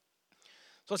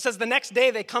 So it says the next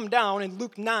day they come down in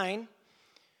Luke 9.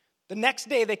 The next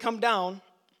day they come down,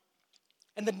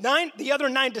 and the other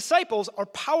 9 disciples are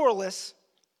powerless,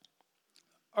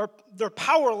 or their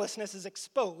powerlessness is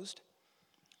exposed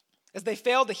as they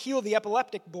fail to heal the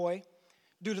epileptic boy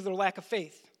due to their lack of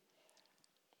faith.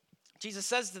 Jesus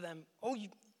says to them, oh, you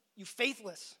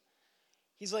faithless.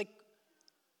 He's like,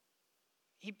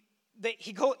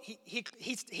 he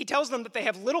tells them that they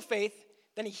have little faith.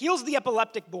 Then he heals the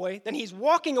epileptic boy. Then he's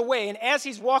walking away. And as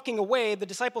he's walking away, the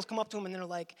disciples come up to him and they're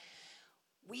like,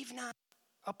 we've not,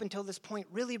 up until this point,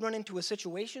 really run into a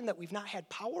situation that we've not had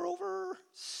power over.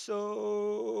 So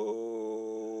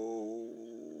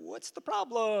what's the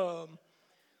problem?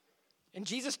 And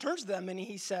Jesus turns to them and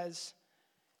he says,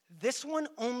 This one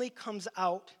only comes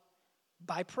out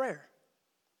by prayer.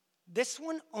 This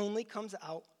one only comes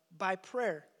out by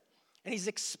prayer. And he's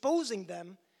exposing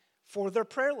them for their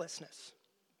prayerlessness.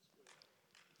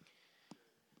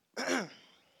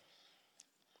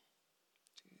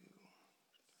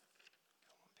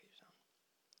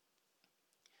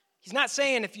 He's not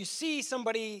saying if you see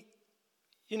somebody,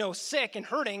 sick and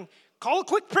hurting, call a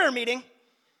quick prayer meeting.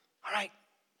 All right,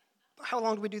 how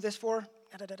long do we do this for?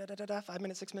 5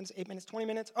 minutes, 6 minutes, 8 minutes, 20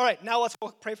 minutes. All right, now let's go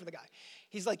pray for the guy.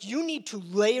 He's like, you need to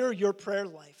layer your prayer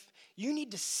life. You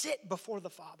need to sit before the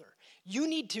Father. You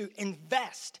need to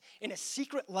invest in a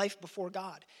secret life before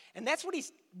God. And that's what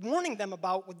he's warning them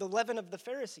about with the leaven of the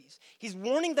Pharisees. He's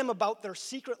warning them about their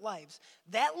secret lives.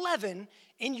 That leaven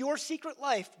in your secret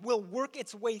life will work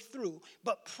its way through.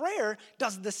 But prayer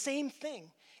does the same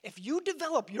thing. If you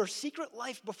develop your secret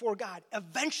life before God,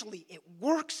 eventually it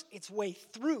works its way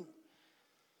through.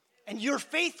 And your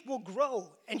faith will grow,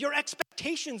 and your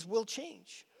expectations will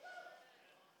change.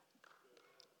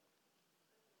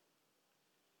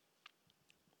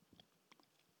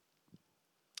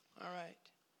 All right.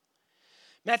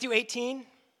 Matthew 18,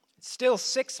 still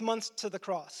 6 months to the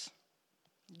cross.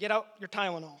 Get out your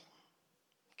Tylenol,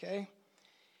 okay?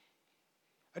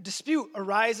 A dispute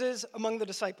arises among the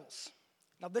disciples.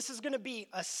 Now, this is going to be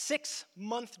a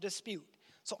 6-month dispute.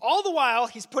 So all the while,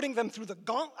 he's putting them through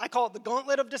I call it the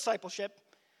gauntlet of discipleship.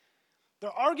 They're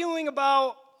arguing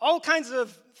about all kinds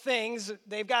of things.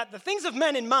 They've got the things of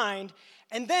men in mind.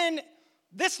 And then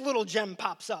this little gem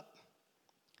pops up.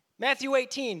 Matthew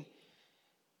 18.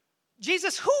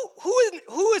 Jesus,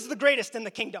 who is the greatest in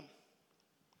the kingdom?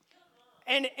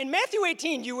 And in Matthew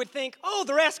 18, you would think,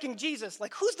 they're asking Jesus,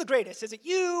 like, who's the greatest? Is it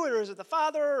you, or is it the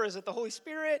Father, or is it the Holy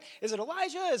Spirit? Is it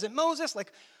Elijah? Is it Moses?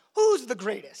 Like, who's the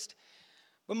greatest?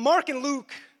 But Mark and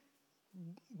Luke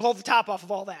blow the top off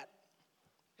of all that.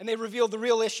 And they reveal the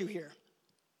real issue here.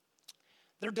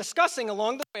 They're discussing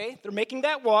along the way. They're making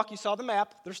that walk. You saw the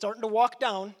map. They're starting to walk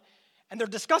down. And they're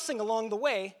discussing along the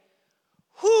way,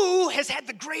 who has had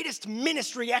the greatest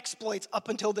ministry exploits up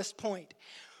until this point?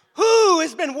 Who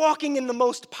has been walking in the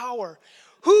most power?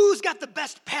 Who's got the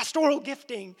best pastoral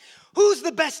gifting? Who's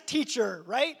the best teacher,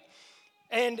 right?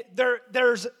 And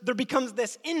there becomes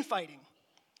this infighting.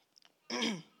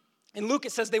 In Luke,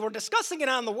 it says they were discussing it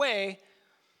on the way,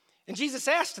 and Jesus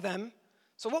asked them,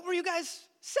 so what were you guys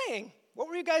saying? What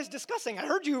were you guys discussing? I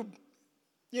heard you,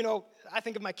 I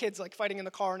think of my kids like fighting in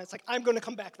the car, and it's like, I'm going to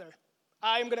come back there.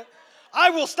 I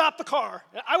will stop the car.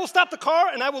 I will stop the car,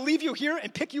 and I will leave you here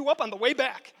and pick you up on the way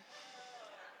back.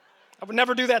 I would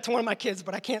never do that to one of my kids,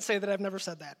 but I can't say that I've never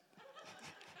said that.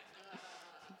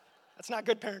 That's not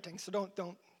good parenting, so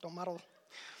don't model.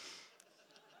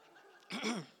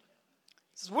 It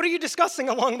says, what are you discussing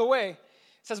along the way? It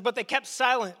says, but they kept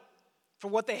silent for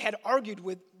what they had argued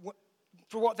with,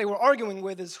 for what they were arguing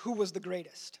with is who was the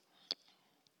greatest.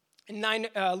 In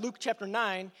Luke chapter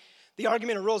 9, the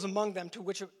argument arose among them to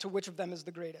which of them is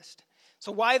the greatest.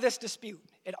 So why this dispute?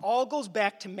 It all goes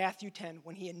back to Matthew 10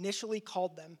 when he initially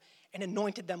called them and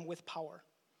anointed them with power.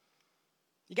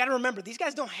 You got to remember, these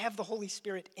guys don't have the Holy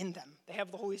Spirit in them. They have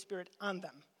the Holy Spirit on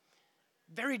them.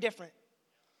 Very different.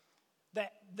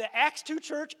 The Acts 2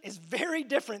 church is very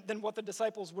different than what the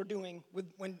disciples were doing.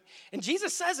 And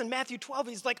Jesus says in Matthew 12,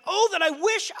 he's like, that I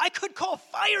wish I could call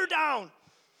fire down.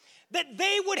 That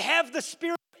they would have the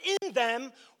Spirit in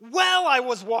them while I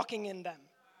was walking in them.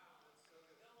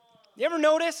 You ever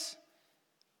notice?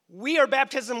 We are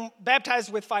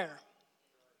baptized with fire.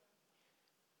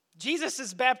 Jesus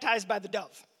is baptized by the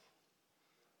dove.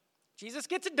 Jesus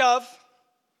gets a dove,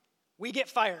 we get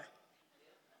fire.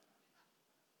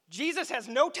 Jesus has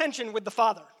no tension with the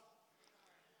Father.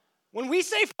 When we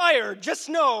say fire, just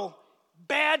know,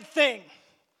 bad thing.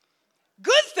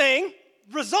 Good thing,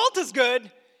 result is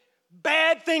good,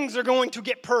 bad things are going to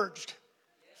get purged.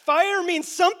 Fire means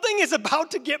something is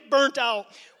about to get burnt out.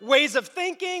 Ways of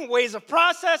thinking, ways of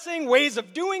processing, ways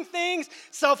of doing things,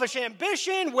 selfish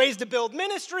ambition, ways to build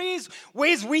ministries,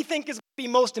 ways we think is be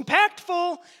most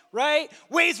impactful, right?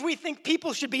 Ways we think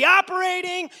people should be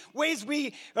operating, ways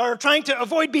we are trying to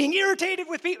avoid being irritated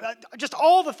with people, just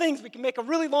all the things. We can make a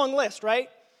really long list, right?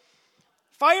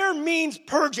 Fire means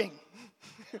purging.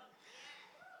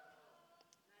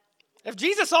 If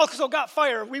Jesus also got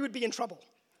fire, we would be in trouble,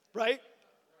 right?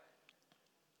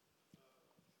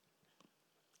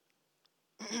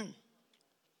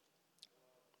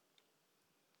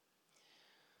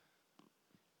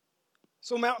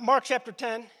 So Mark chapter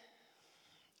 10,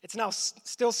 it's now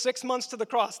still 6 months to the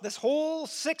cross. This whole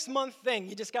 6-month thing,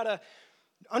 you just got to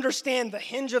understand the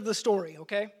hinge of the story,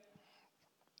 okay?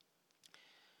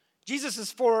 Jesus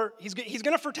is he's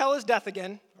going to foretell his death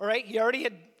again, all right? He already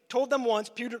had told them once.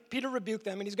 Peter rebuked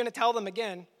them, and he's going to tell them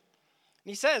again. And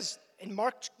he says in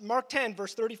Mark 10,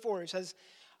 verse 34, he says,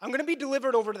 I'm going to be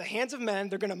delivered over to the hands of men.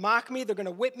 They're going to mock me. They're going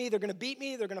to whip me. They're going to beat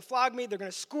me. They're going to flog me. They're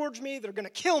going to scourge me. They're going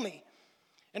to kill me.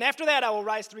 And after that, I will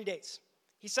rise 3 days.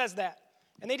 He says that.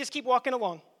 And they just keep walking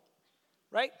along,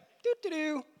 right?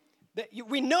 Do-do-do.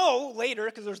 We know later,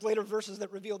 because there's later verses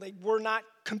that reveal they were not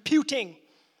computing.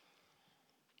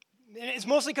 And it's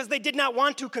mostly because they did not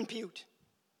want to compute.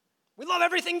 We love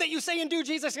everything that you say and do,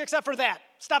 Jesus, except for that.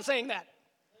 Stop saying that.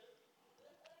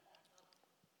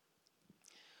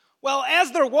 Well,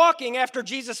 as they're walking after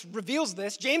Jesus reveals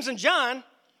this, James and John,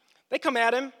 they come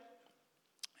at him,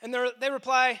 and they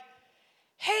reply,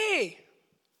 hey,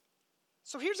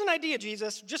 so here's an idea,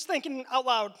 Jesus, just thinking out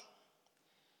loud.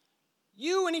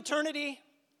 You in eternity,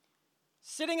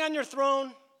 sitting on your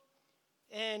throne,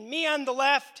 and me on the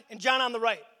left, and John on the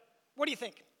right. What do you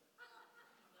think?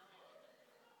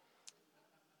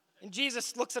 And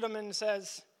Jesus looks at them and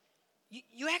says,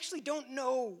 you actually don't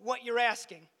know what you're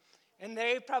asking. And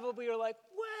they probably are like,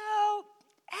 well,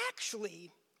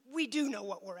 actually, we do know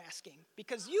what we're asking.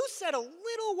 Because you said a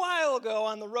little while ago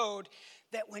on the road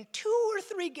that when 2 or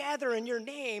 3 gather in your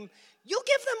name, you'll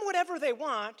give them whatever they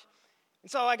want. And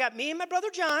so I got me and my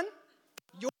brother John.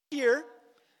 You're here.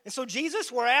 And so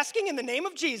Jesus, we're asking in the name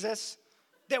of Jesus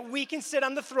that we can sit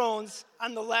on the thrones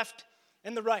on the left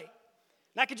and the right.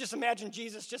 And I could just imagine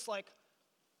Jesus just like,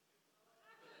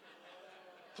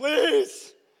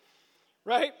 please,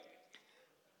 right?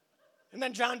 And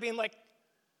then John being like,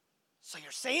 so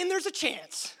you're saying there's a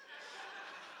chance?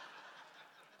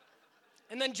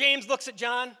 And then James looks at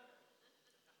John.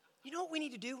 You know what we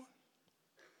need to do?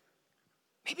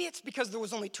 Maybe it's because there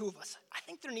was only 2 of us. I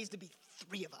think there needs to be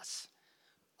 3 of us.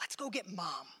 Let's go get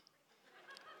Mom.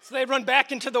 So they run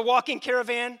back into the walking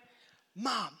caravan.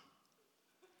 Mom,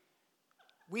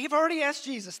 we've already asked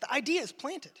Jesus. The idea is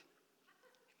planted.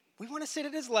 We want to sit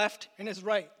at his left and his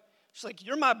right. She's like,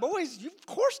 you're my boys. You, of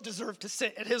course, deserve to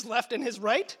sit at his left and his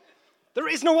right. There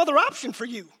is no other option for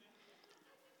you.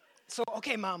 So,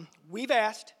 okay, Mom, we've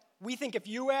asked. We think if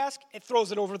you ask, it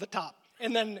throws it over the top.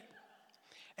 And then,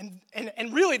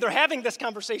 and really, they're having this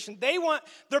conversation.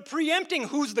 They're preempting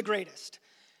who's the greatest.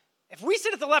 If we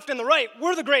sit at the left and the right,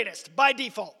 we're the greatest by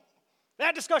default.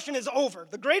 That discussion is over.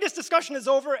 The greatest discussion is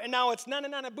over, and now it's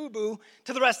na-na-na-na boo-boo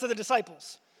to the rest of the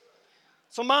disciples.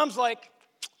 So Mom's like,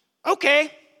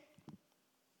 okay,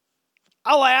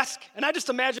 I'll ask. And I just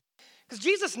imagine, because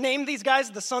Jesus named these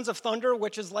guys the Sons of Thunder,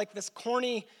 which is like this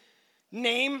corny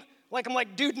name. Like, I'm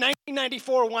like, dude,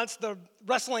 1994 wants the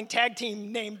wrestling tag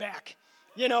team name back,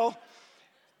 you know?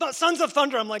 But Sons of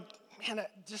Thunder, I'm like, man, it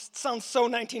just sounds so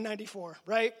 1994,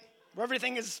 right? Where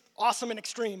everything is awesome and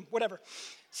extreme, whatever.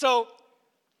 So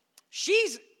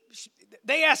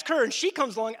they ask her, and she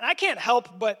comes along, and I can't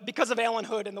help but, because of Alan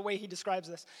Hood and the way he describes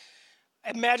this,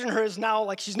 imagine her as now,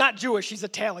 like, she's not Jewish, she's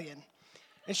Italian.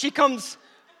 And she comes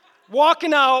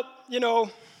walking out, you know,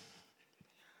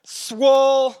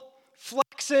 swole,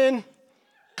 flexing,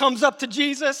 comes up to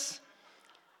Jesus,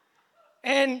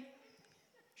 and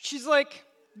she's like,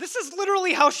 this is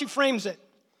literally how she frames it.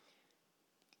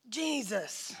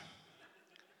 Jesus,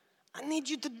 I need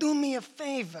you to do me a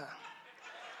favor.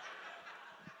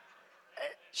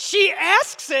 She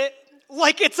asks it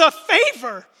like it's a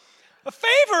favor. A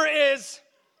favor is,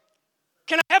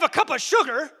 can I have a cup of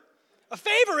sugar? A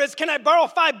favor is, can I borrow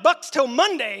 $5 till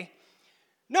Monday?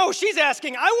 No, she's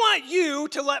asking, I want you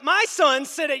to let my son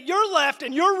sit at your left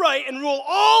and your right and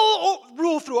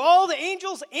rule through all the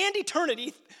angels and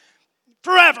eternity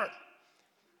forever.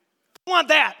 I want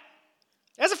that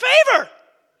as a favor.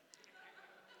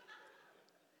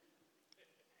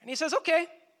 And he says, okay,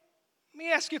 let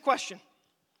me ask you a question.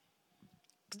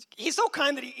 He's so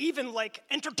kind that he even, like,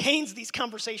 entertains these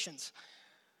conversations.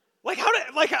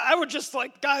 I would just,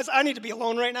 like, guys, I need to be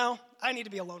alone right now. I need to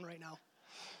be alone right now.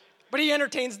 But he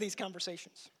entertains these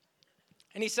conversations.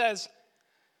 And he says,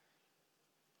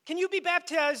 can you be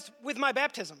baptized with my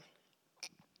baptism?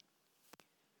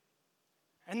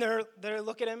 And they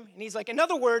look at him, and he's like, in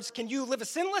other words, can you live a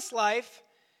sinless life,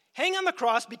 hang on the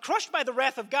cross, be crushed by the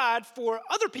wrath of God for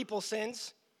other people's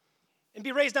sins, and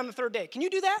be raised on the 3rd day? Can you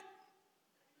do that?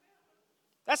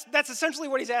 That's essentially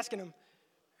what he's asking him.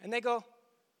 And they go,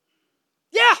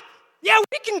 yeah,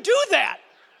 we can do that.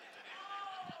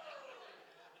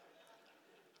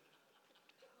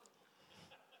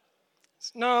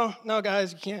 No,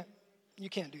 guys, you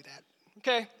can't do that,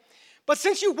 okay? But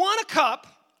since you want a cup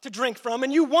to drink from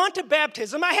and you want a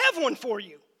baptism, I have one for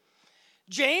you.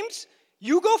 James,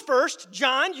 You go first,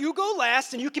 John, you go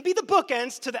last, and you can be the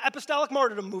bookends to the apostolic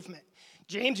martyrdom movement.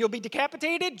 James, you'll be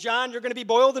decapitated. John, you're going to be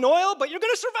boiled in oil, but you're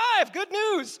going to survive. Good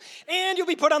news. And you'll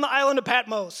be put on the island of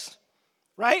Patmos,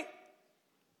 right?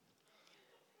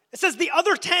 It says the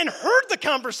other 10 heard the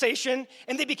conversation,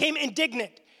 and they became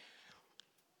indignant.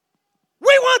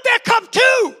 We want that cup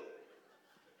too!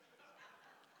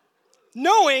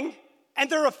 Knowing,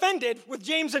 and they're offended with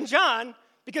James and John,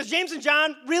 because James and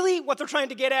John, really, what they're trying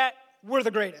to get at, we're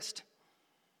the greatest.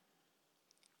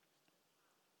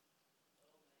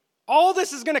 All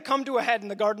this is going to come to a head in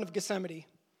the Garden of Gethsemane.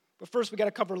 But first, we got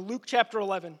to cover Luke chapter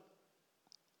 11.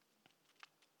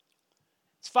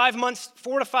 It's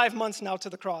 4 to 5 months now to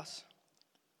the cross.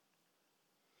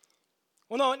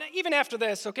 Well, no, even after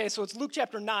this, okay, so it's Luke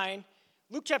chapter 9.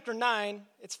 Luke chapter 9,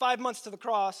 it's 5 months to the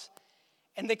cross,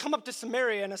 and they come up to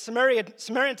Samaria, and a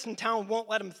Samaritan town won't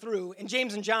let them through. And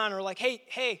James and John are like,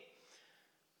 hey,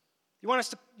 you want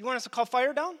us to call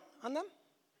fire down on them?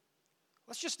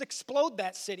 Let's just explode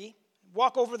that city,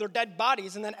 walk over their dead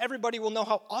bodies, and then everybody will know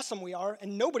how awesome we are,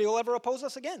 and nobody will ever oppose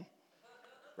us again,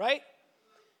 right?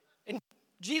 And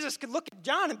Jesus could look at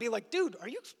John and be like, dude, are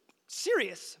you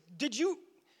serious? Did you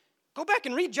go back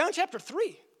and read John chapter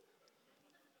 3?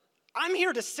 I'm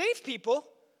here to save people,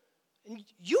 and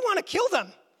you want to kill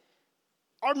them.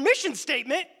 Our mission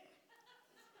statement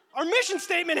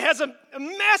has a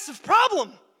massive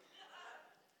problem.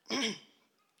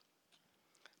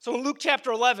 So in Luke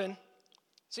chapter 11,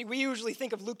 see, we usually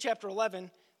think of Luke chapter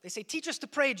 11. They say, teach us to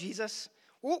pray, Jesus.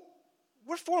 Well,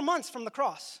 we're 4 months from the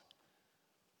cross.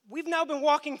 We've now been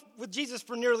walking with Jesus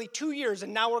for nearly 2 years,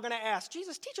 and now we're going to ask,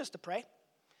 Jesus, teach us to pray.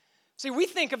 See, we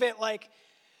think of it like,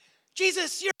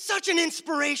 Jesus, you're such an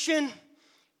inspiration.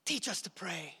 Teach us to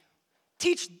pray.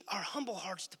 Teach our humble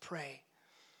hearts to pray.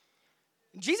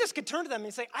 Jesus could turn to them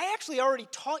and say, I actually already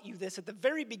taught you this at the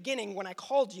very beginning when I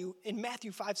called you in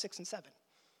Matthew 5, 6, and 7.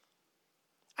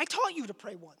 I taught you to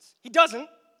pray once. He doesn't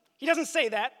say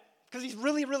that because he's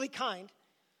really, really kind.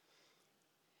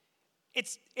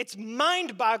 It's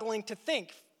mind-boggling to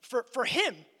think for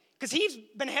him, because he's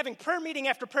been having prayer meeting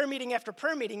after prayer meeting after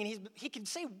prayer meeting, and he can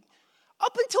say,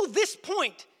 up until this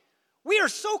point, we are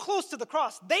so close to the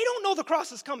cross. They don't know the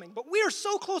cross is coming, but we are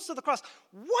so close to the cross.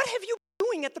 What have you been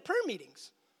doing at the prayer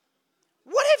meetings?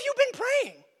 What have you been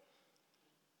praying?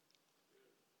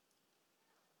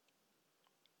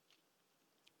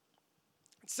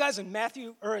 It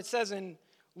says in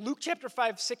Luke chapter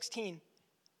 5, 16,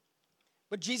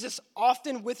 but Jesus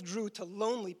often withdrew to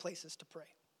lonely places to pray.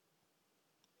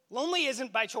 Lonely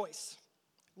isn't by choice.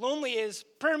 Lonely is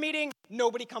prayer meeting,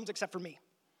 nobody comes except for me.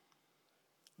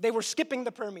 They were skipping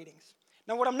the prayer meetings.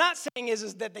 Now, what I'm not saying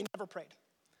is that they never prayed.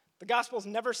 The Gospels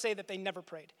never say that they never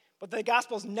prayed, but the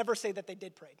Gospels never say that they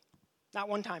did pray. Not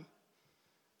one time.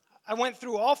 I went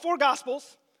through all 4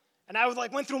 Gospels, and I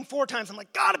went through them 4 times. I'm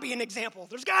like, gotta be an example.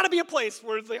 There's gotta be a place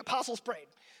where the apostles prayed.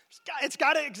 It's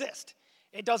gotta exist.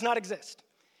 It does not exist.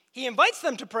 He invites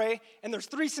them to pray, and there's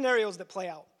 3 scenarios that play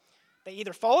out. They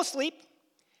either fall asleep,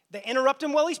 they interrupt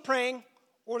him while he's praying,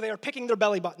 or they are picking their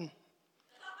belly button.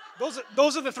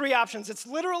 Those are the 3 options. It's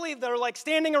literally, they're like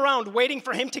standing around waiting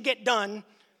for him to get done,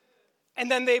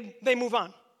 and then they move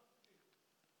on.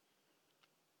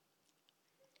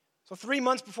 So 3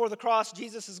 months before the cross,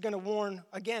 Jesus is going to warn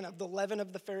again of the leaven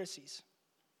of the Pharisees.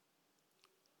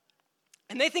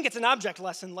 And they think it's an object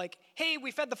lesson, like, hey,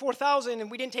 we fed the 4,000 and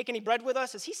we didn't take any bread with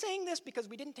us. Is he saying this because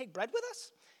we didn't take bread with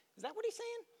us? Is that what he's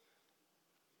saying?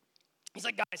 He's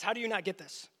like, guys, how do you not get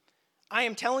this? I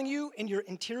am telling you, in your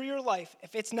interior life,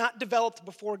 if it's not developed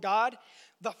before God,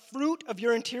 the fruit of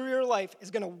your interior life is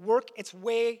going to work its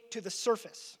way to the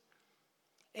surface.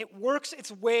 It works its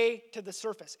way to the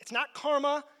surface. It's not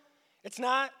karma. It's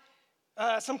not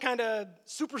some kind of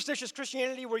superstitious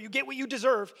Christianity where you get what you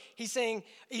deserve. He's saying,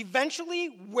 eventually,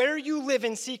 where you live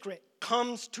in secret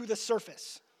comes to the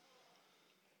surface.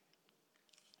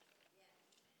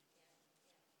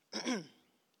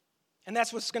 And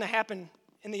that's what's going to happen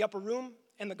in the upper room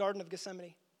in the Garden of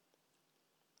Gethsemane.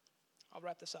 I'll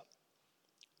wrap this up.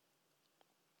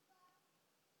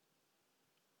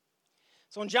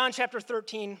 So in John chapter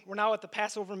 13, we're now at the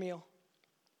Passover meal,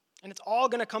 and it's all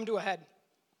going to come to a head.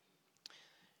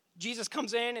 Jesus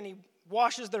comes in and he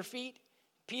washes their feet.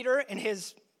 Peter, in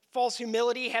his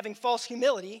having false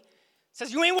humility,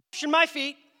 says, you ain't washing my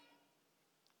feet.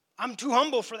 I'm too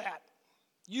humble for that.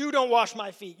 You don't wash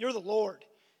my feet. You're the Lord.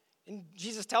 And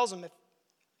Jesus tells him, if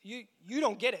you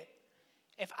don't get it.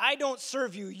 If I don't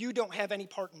serve you, you don't have any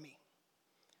part in me.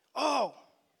 Oh,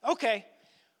 okay.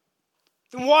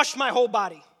 Then wash my whole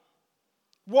body.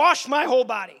 Wash my whole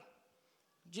body.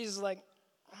 Jesus is like,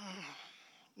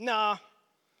 nah,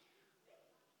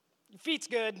 feet's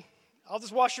good. I'll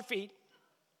just wash your feet.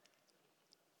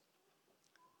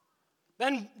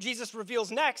 Then Jesus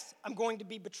reveals next, I'm going to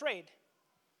be betrayed.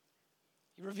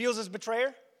 He reveals his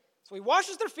betrayer. So he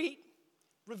washes their feet,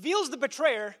 reveals the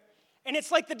betrayer, and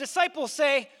it's like the disciples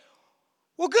say,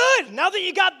 well, good, now that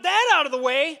you got that out of the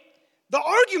way, the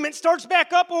argument starts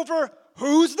back up over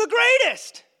who's the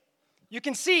greatest. You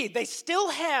can see they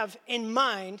still have in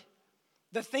mind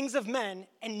the things of men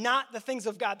and not the things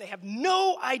of God. They have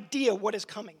no idea what is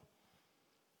coming.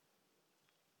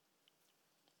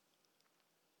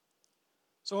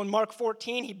 So in Mark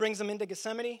 14, he brings them into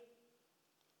Gethsemane.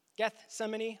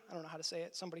 Gethsemane, I don't know how to say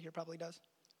it. Somebody here probably does.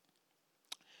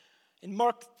 In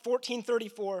Mark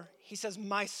 14:34, he says,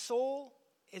 my soul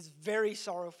is very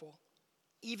sorrowful,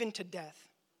 even to death.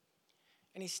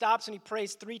 And he stops and he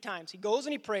prays 3 times. He goes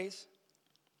and he prays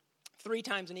 3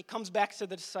 times, and he comes back to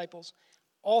the disciples.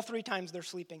 All 3 times they're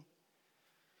sleeping.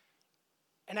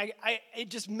 And I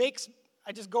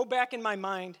just go back in my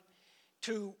mind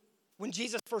to when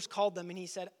Jesus first called them, and he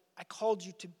said, I called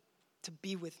you to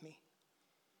be with me.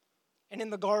 And in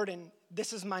the garden,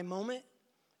 this is my moment,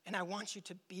 and I want you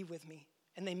to be with me.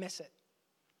 And they miss it.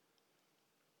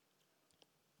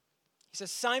 He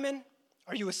says, Simon,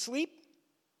 are you asleep?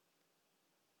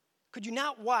 Could you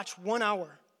not watch 1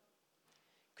 hour?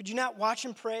 Could you not watch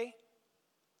and pray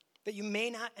that you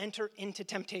may not enter into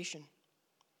temptation?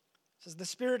 It says, the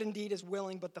spirit indeed is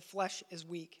willing, but the flesh is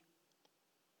weak.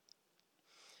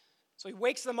 So he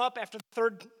wakes them up after the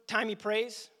 3rd time he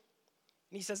prays,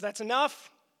 and he says, that's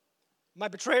enough. My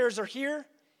betrayers are here.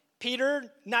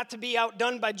 Peter, not to be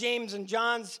outdone by James and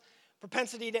John's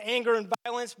propensity to anger and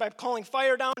violence by calling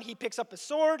fire down, he picks up his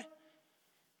sword,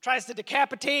 tries to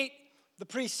decapitate the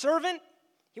priest's servant.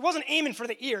 He wasn't aiming for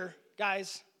the ear,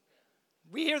 guys.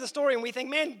 We hear the story and we think,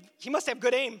 man, he must have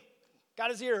good aim. Got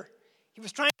his ear. He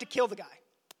was trying to kill the guy,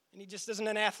 and he just isn't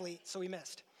an athlete, so he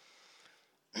missed.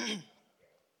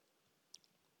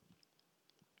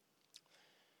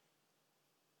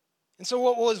 And so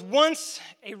what was once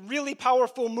a really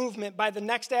powerful movement by the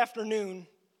next afternoon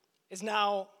is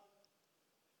now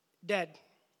dead.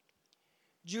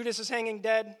 Judas is hanging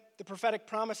dead. The prophetic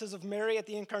promises of Mary at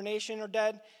the incarnation are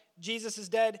dead. Jesus is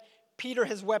dead. Peter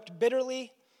has wept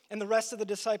bitterly, and the rest of the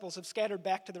disciples have scattered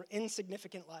back to their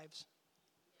insignificant lives.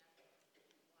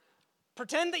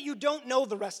 Pretend that you don't know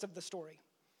the rest of the story,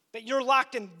 that you're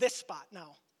locked in this spot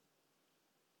now,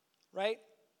 right?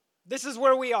 This is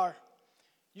where we are.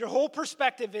 Your whole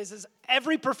perspective is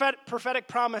every prophetic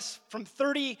promise from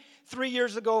 33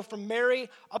 years ago from Mary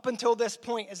up until this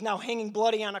point is now hanging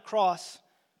bloody on a cross.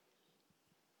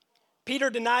 Peter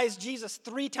denies Jesus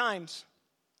 3 times.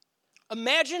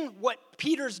 Imagine what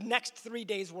Peter's next 3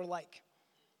 days were like.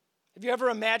 Have you ever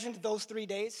imagined those 3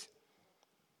 days?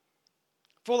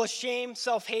 Full of shame,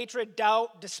 self-hatred,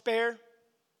 doubt, despair.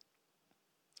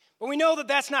 But we know that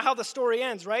that's not how the story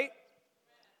ends, right?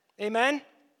 Amen?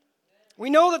 We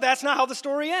know that that's not how the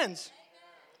story ends.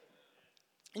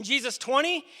 In Jesus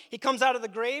 20, he comes out of the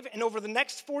grave, and over the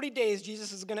next 40 days,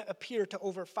 Jesus is going to appear to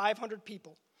over 500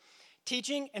 people,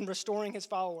 teaching and restoring his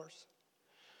followers.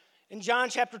 In John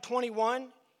chapter 21,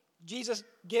 Jesus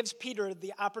gives Peter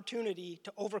the opportunity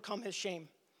to overcome his shame.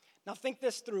 Now think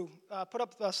this through. Put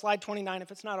up slide 29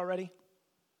 if it's not already.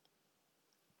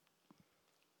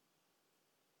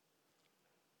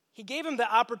 He gave him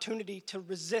the opportunity to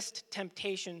resist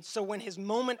temptation, so when his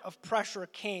moment of pressure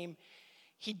came,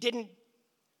 he didn't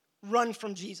run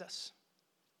from Jesus.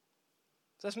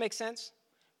 Does this make sense?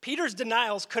 Peter's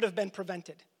denials could have been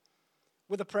prevented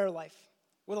with a prayer life,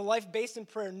 with a life based in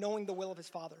prayer, knowing the will of his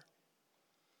Father.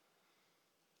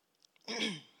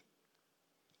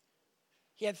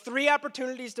 He had 3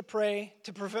 opportunities to pray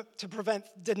to prevent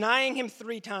denying him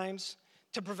 3 times,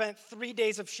 to prevent 3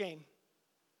 days of shame.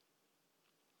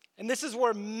 And this is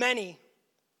where many,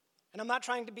 and I'm not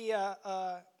trying to be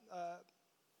a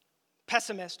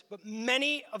pessimist, but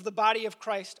many of the body of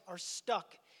Christ are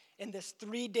stuck in this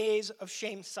 3 days of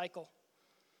shame cycle.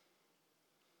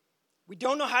 We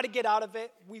don't know how to get out of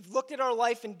it. We've looked at our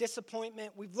life in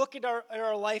disappointment. We've looked at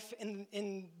our life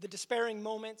in the despairing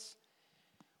moments.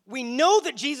 We know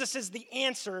that Jesus is the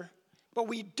answer, but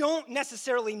we don't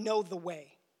necessarily know the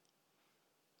way.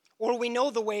 Or we know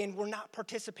the way and we're not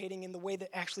participating in the way that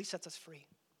actually sets us free.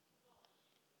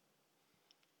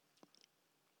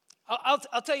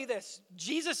 I'll tell you this.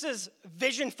 Jesus'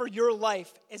 vision for your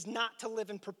life is not to live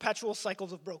in perpetual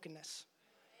cycles of brokenness.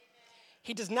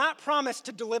 He does not promise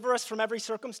to deliver us from every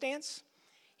circumstance.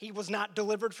 He was not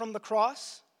delivered from the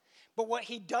cross. But what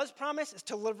he does promise is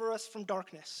to deliver us from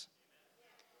darkness.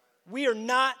 We are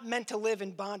not meant to live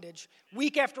in bondage.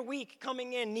 Week after week,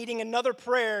 coming in, needing another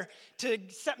prayer to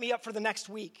set me up for the next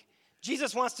week.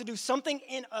 Jesus wants to do something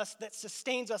in us that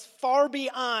sustains us far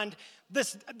beyond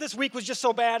this week was just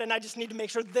so bad, and I just need to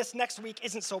make sure this next week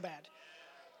isn't so bad.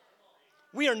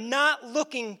 We are not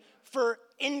looking for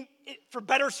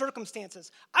better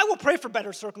circumstances. I will pray for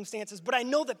better circumstances, but I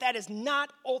know that is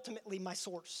not ultimately my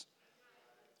source,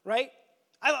 right?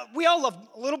 We all love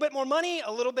a little bit more money,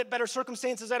 a little bit better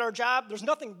circumstances at our job. There's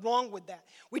nothing wrong with that.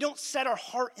 We don't set our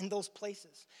heart in those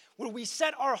places. Where we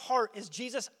set our heart is,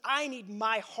 Jesus, I need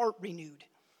my heart renewed.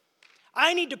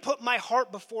 I need to put my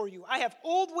heart before you. I have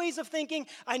old ways of thinking.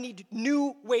 I need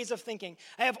new ways of thinking.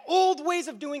 I have old ways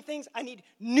of doing things. I need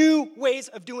new ways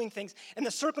of doing things. And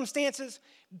the circumstances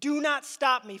do not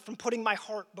stop me from putting my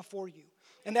heart before you.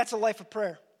 And that's a life of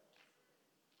prayer.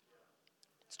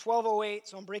 It's 12:08,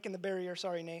 so I'm breaking the barrier.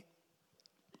 Sorry, Nate.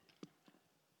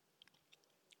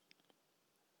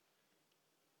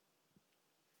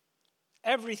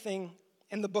 Everything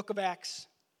in the book of Acts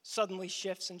suddenly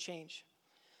shifts and changes.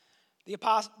 The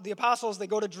apostles, they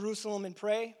go to Jerusalem and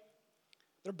pray.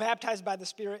 They're baptized by the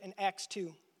Spirit in Acts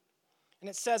 2. And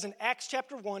it says in Acts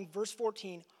chapter 1, verse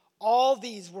 14, all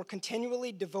these were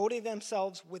continually devoting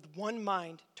themselves with one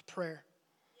mind to prayer.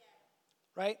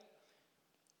 Right?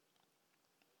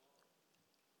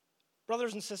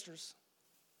 Brothers and sisters,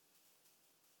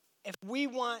 if we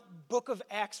want Book of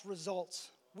Acts results,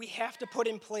 we have to put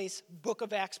in place Book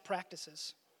of Acts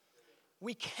practices.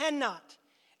 We cannot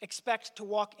expect to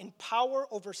walk in power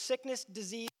over sickness,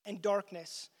 disease, and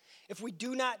darkness if we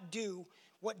do not do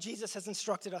what Jesus has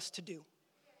instructed us to do.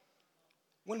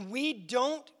 When we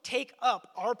don't take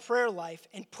up our prayer life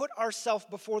and put ourselves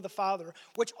before the Father,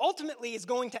 which ultimately is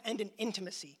going to end in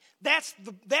intimacy, that's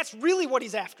really what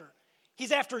he's after.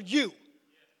 He's after you.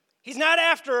 He's not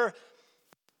after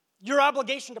your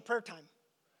obligation to prayer time.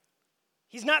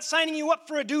 He's not signing you up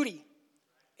for a duty.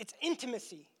 It's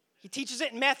intimacy. He teaches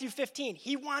it in Matthew 15.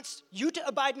 He wants you to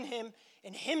abide in him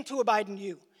and him to abide in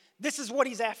you. This is what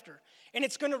he's after. And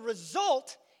it's going to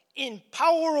result in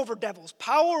power over devils,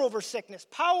 power over sickness,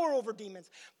 power over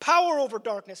demons, power over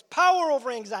darkness, power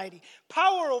over anxiety,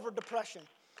 power over depression,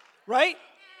 right?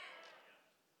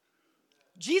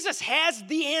 Jesus has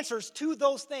the answers to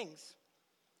those things.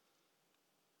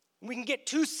 We can get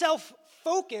too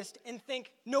self-focused and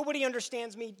think, nobody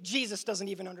understands me. Jesus doesn't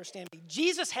even understand me.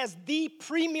 Jesus has the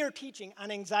premier teaching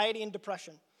on anxiety and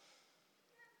depression.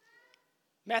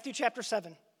 Matthew chapter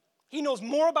 7. He knows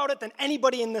more about it than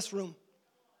anybody in this room.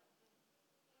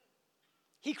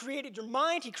 He created your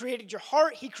mind. He created your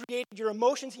heart. He created your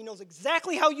emotions. He knows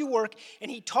exactly how you work.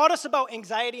 And he taught us about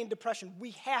anxiety and depression.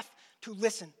 We have to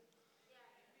listen.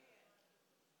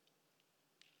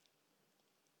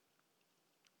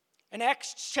 In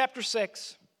Acts chapter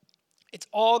 6, it's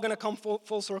all going to come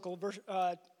full circle.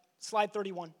 Slide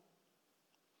 31. It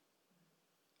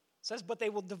says, but we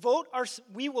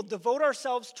will devote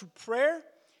ourselves to prayer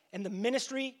and the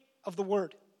ministry of the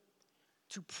word.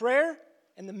 To prayer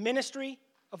and the ministry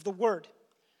of the word.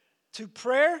 To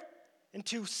prayer and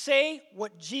to say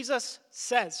what Jesus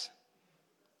says.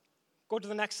 Go to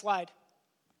the next slide.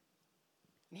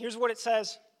 And here's what it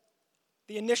says.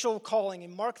 The initial calling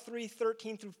in Mark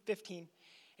 3:13 through 15.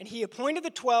 And he appointed the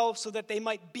 12 so that they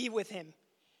might be with him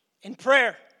in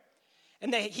prayer,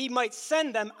 and that he might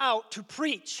send them out to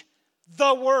preach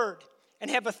the word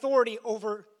and have authority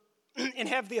over and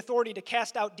have the authority to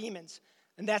cast out demons.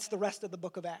 And that's the rest of the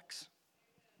book of Acts.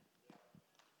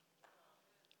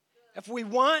 If we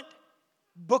want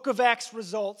book of Acts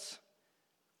results,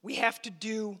 we have to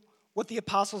do what the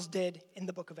apostles did in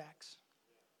the book of Acts.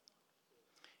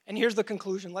 And here's the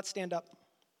conclusion. Let's stand up.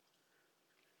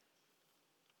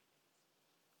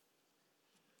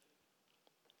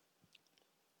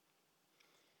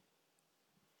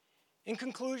 In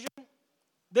conclusion,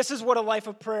 this is what a life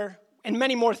of prayer, and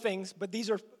many more things, but these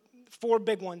are 4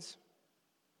 big ones.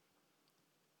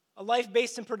 A life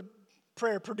based in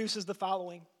prayer produces the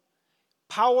following: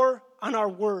 power on our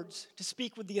words to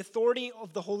speak with the authority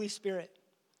of the Holy Spirit.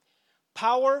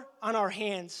 Power on our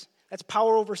hands. That's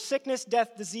power over sickness,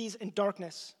 death, disease, and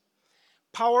darkness.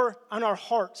 Power on our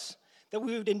hearts, that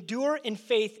we would endure in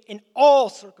faith in all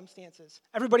circumstances.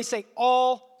 Everybody say,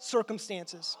 all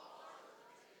circumstances.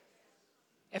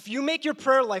 If you make your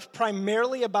prayer life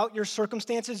primarily about your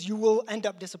circumstances, you will end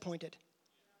up disappointed.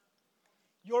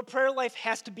 Your prayer life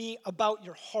has to be about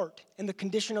your heart and the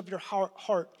condition of your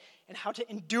heart and how to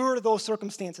endure those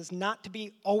circumstances, not to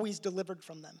be always delivered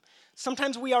from them.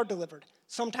 Sometimes we are delivered,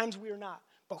 sometimes we are not.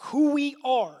 But who we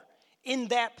are in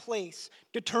that place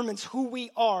determines who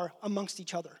we are amongst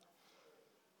each other.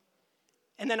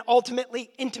 and then ultimately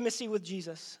intimacy with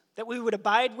Jesus, that we would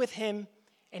abide with him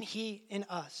and he in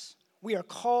us. We are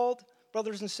called,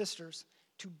 brothers and sisters,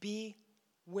 to be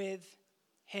with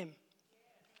him.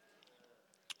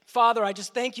 Father, I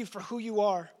just thank you for who you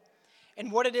are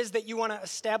and what it is that you want to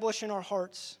establish in our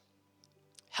hearts.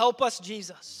 Help us,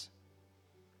 Jesus.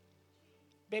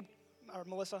 Babe, or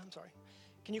Melissa, I'm sorry.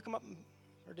 Can you come up,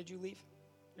 or did you leave?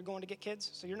 You're going to get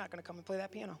kids, so you're not going to come and play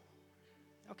that piano.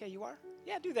 Okay, you are?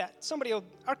 Yeah, do that.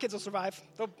 Our kids will survive.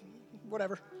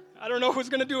 Whatever. I don't know who's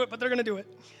going to do it, but they're going to do it.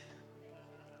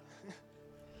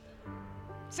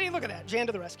 See, look at that. Jan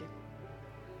to the rescue.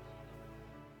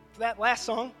 For that last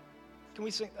song, can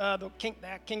we sing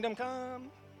That Kingdom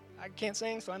Come? I can't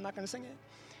sing, so I'm not going to sing it.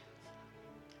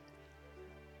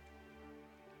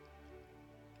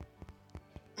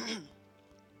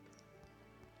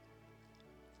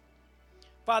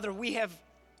 Father, we have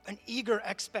an eager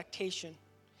expectation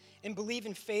and believe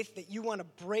in faith that you want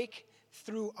to break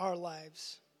through our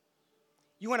lives.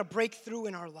 You want to break through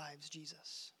in our lives,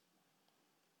 Jesus.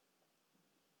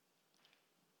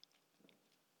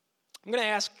 I'm going to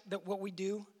ask that what we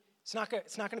do, it's not going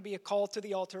to be a call to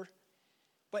the altar,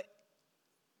 but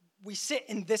we sit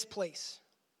in this place,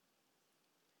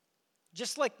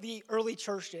 just like the early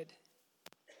church did,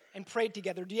 and prayed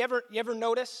together. Do you ever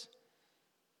notice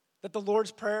that the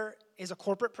Lord's Prayer is a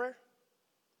corporate prayer?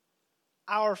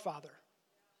 Our Father.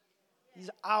 He's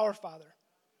our Father.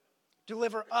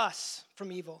 Deliver us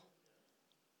from evil.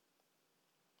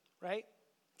 Right?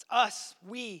 It's us,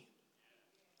 we,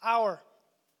 our.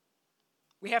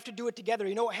 We have to do it together.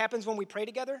 You know what happens when we pray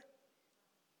together?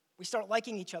 We start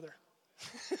liking each other.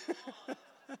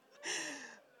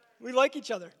 We like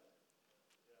each other.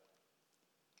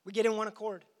 We get in one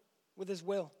accord with his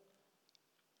will.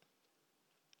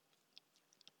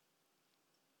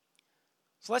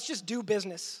 So let's just do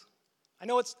business. I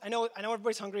know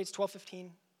everybody's hungry. It's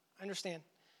 12:15. I understand.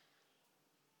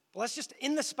 But let's just,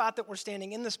 in the spot that we're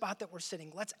standing, in the spot that we're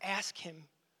sitting, let's ask him,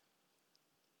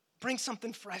 bring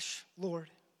something fresh, Lord.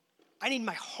 I need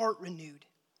my heart renewed.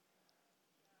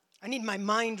 I need my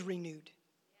mind renewed.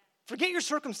 Forget your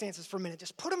circumstances for a minute.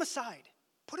 Just put them aside.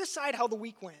 Put aside how the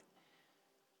week went.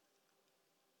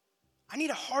 I need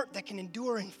a heart that can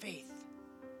endure in faith.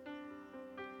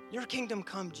 Your kingdom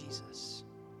come, Jesus.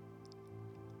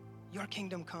 Your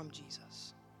kingdom come,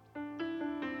 Jesus.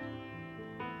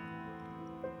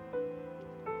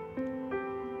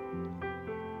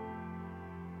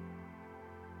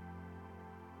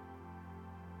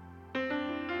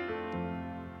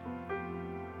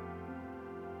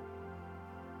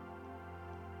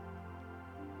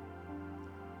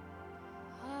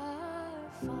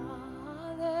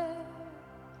 Father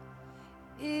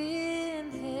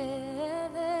in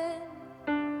heaven,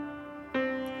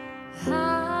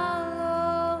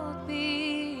 hallowed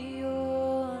be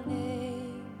your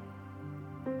name.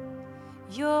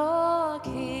 Your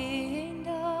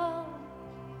kingdom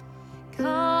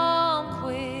come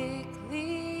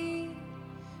quickly.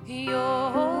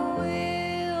 Your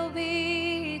will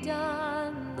be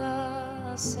done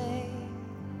the same.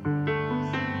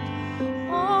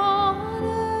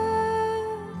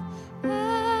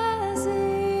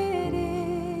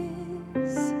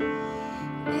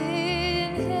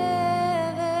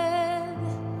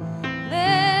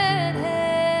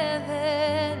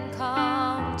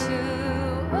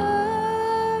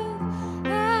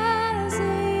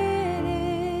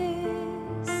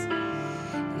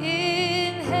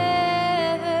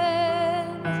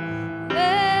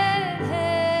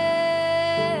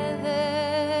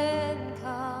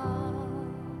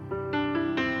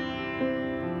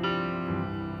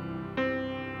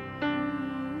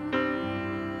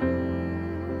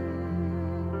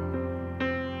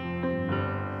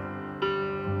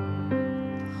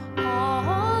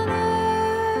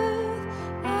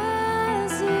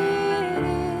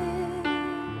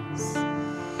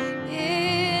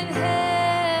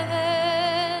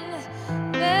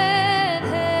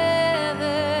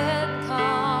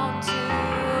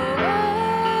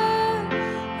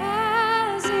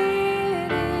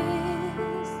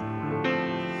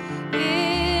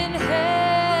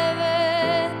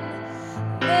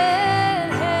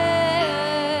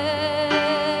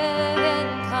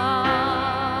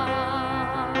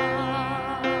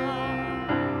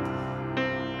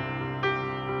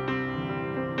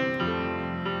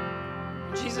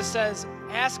 Says,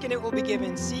 ask and it will be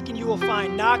given, seek and you will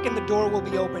find, knock and the door will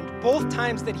be opened. Both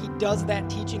times that he does that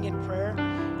teaching in prayer,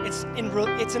 it's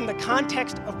in the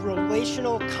context of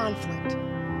relational conflict.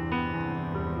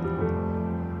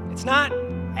 It's not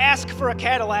ask for a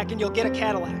Cadillac and you'll get a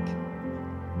Cadillac.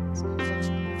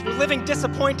 If you're living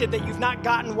disappointed that you've not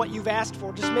gotten what you've asked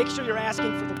for, just make sure you're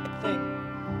asking for the right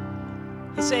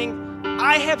thing. He's saying,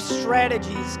 I have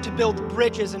strategies to build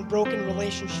bridges in broken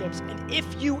relationships, and if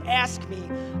you ask me,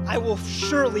 I will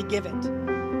surely give it.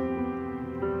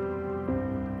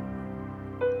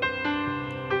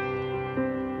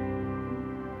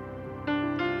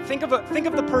 Think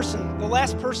of the person, the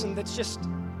last person that's just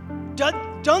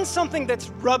done something that's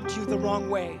rubbed you the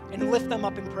wrong way, and lift them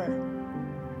up in prayer.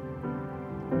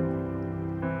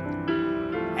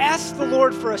 Ask the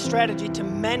Lord for a strategy to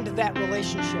mend that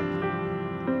relationship.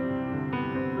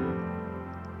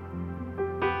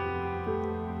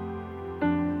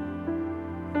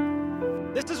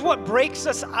 This is what breaks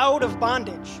us out of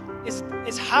bondage,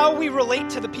 is how we relate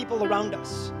to the people around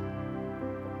us.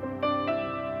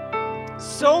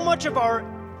 So much of our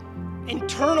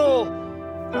internal,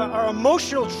 our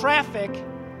emotional traffic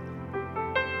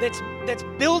that's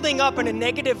building up in a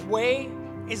negative way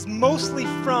is mostly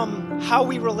from how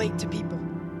we relate to people.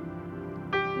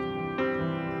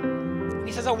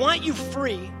 He says, I want you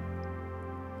free,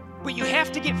 but you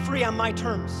have to get free on my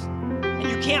terms, and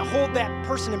you can't hold that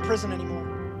person in prison anymore.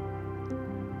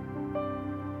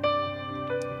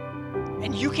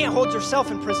 And you can't hold yourself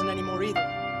in prison anymore either.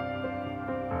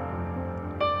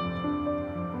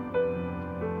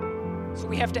 So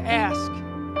we have to ask,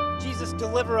 Jesus,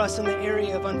 deliver us in the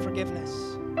area of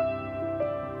unforgiveness.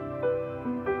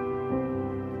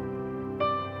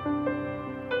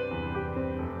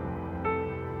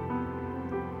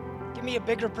 Give me a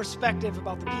bigger perspective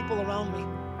about the people around me.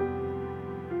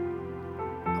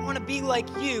 I want to be like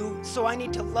you, so I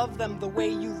need to love them the way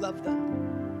you love them.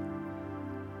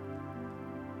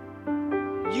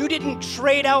 You didn't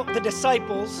trade out the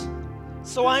disciples,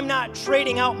 so I'm not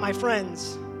trading out my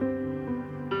friends.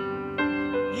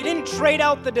 You didn't trade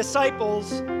out the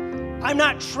disciples, I'm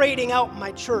not trading out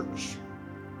my church.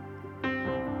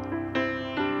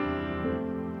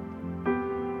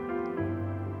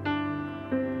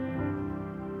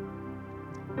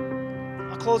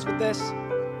 I'll close with this.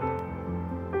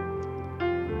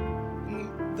 In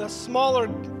the smaller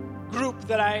group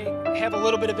that I have a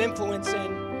little bit of influence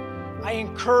in, I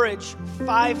encourage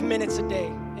 5 minutes a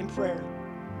day in prayer.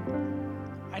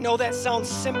 I know that sounds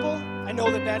simple. I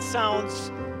know that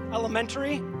sounds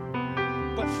elementary.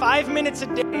 But 5 minutes a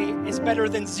day is better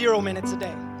than 0 minutes a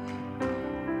day.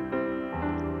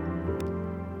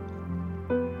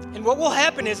 And what will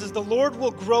happen is the Lord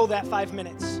will grow that 5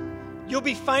 minutes. You'll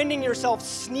be finding yourself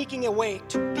sneaking away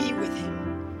to be with Him.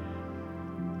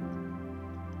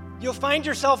 You'll find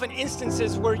yourself in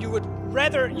instances where you would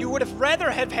have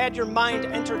rather have had your mind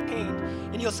entertained,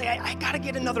 and you'll say, I got to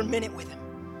get another minute with Him.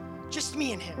 Just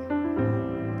me and Him.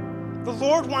 The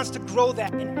Lord wants to grow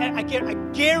that, and I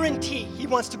guarantee He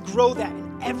wants to grow that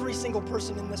in every single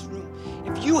person in this room.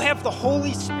 If you have the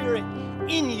Holy Spirit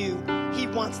in you, He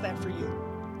wants that for you.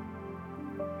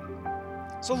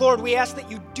 So Lord, we ask that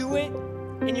you do it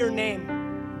in your name.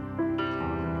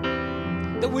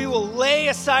 That we will lay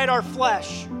aside our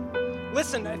flesh.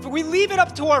 Listen, if we leave it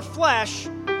up to our flesh,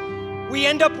 we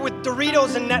end up with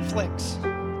Doritos and Netflix.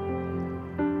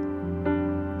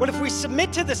 But if we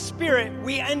submit to the Spirit,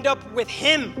 we end up with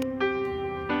Him.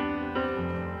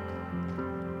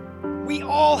 We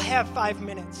all have 5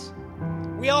 minutes.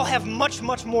 We all have much,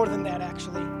 much more than that,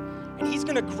 actually. And He's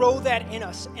going to grow that in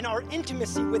us. And our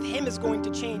intimacy with Him is going to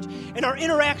change. And our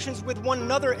interactions with one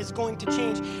another is going to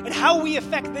change. And how we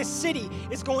affect this city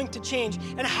is going to change.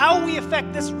 And how we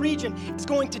affect this region is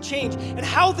going to change. And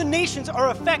how the nations are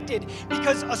affected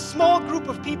because a small group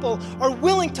of people are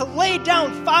willing to lay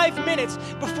down 5 minutes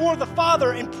before the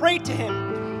Father and pray to Him.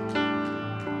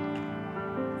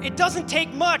 It doesn't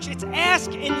take much. It's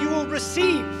ask and you will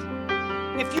receive.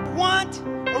 If you want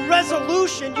a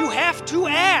resolution, you have to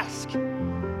ask.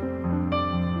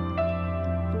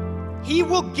 He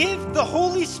will give the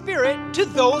Holy Spirit to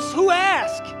those who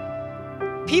ask.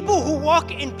 People who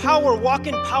walk in power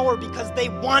because they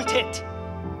want it.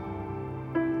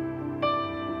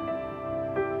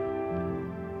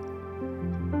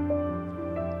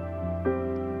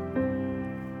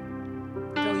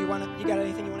 Phil, you got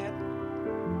anything you want to add?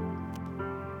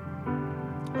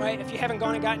 All right, if you haven't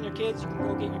gone and gotten your kids, you can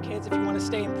go get your kids. If you want to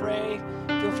stay and pray,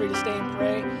 feel free to stay and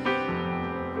pray.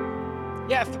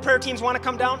 Yeah, if the prayer teams want to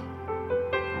come down.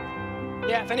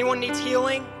 Yeah, if anyone needs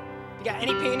healing, you got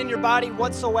any pain in your body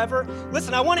whatsoever,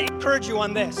 listen, I want to encourage you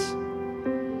on this.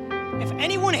 If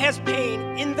anyone has pain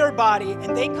in their body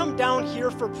and they come down here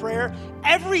for prayer,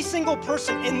 every single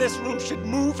person in this room should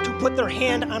move to put their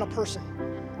hand on a person.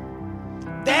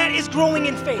 That is growing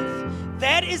in faith.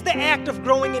 That is the act of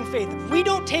growing in faith. If we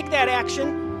don't take that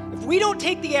action, if If we don't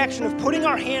take the action of putting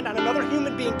our hand on another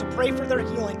human being to pray for their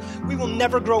healing, we will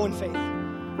never grow in faith.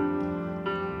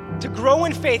 To grow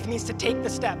in faith means to take the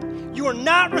step. You are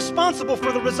not responsible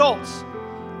for the results,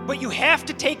 but you have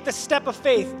to take the step of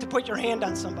faith to put your hand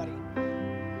on somebody.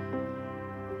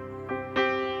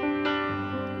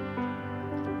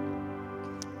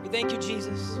 We thank you,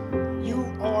 Jesus. You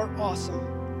are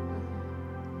awesome.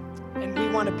 And we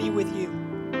want to be with you.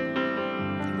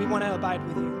 And we want to abide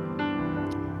with you.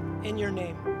 In your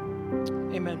name,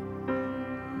 amen.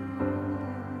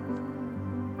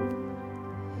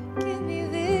 Give me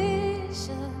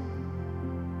vision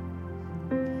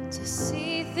to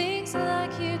see things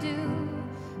like you do.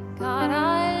 God,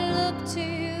 I look to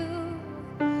you.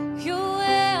 You're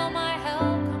where my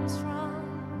help comes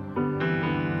from.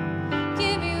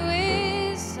 Give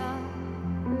me wisdom.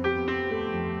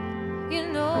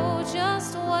 You know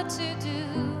just what to do.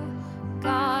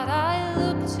 God, I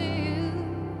look to you.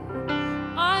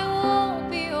 I won't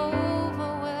be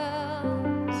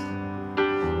overwhelmed.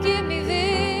 Give me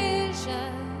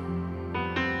vision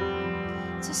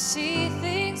to see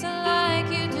things like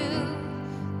you do.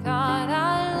 God,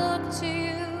 I look to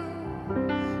you.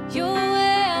 You're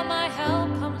where my help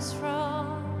comes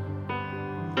from.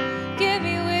 Give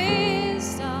me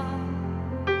wisdom.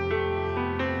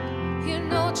 You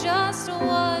know just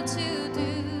what to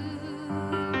do.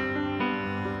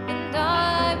 And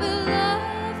I will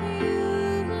love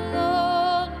you,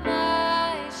 Lord,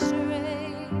 my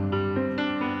strength.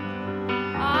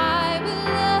 I will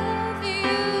love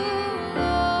you,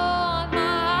 Lord,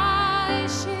 my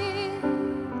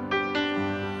shield.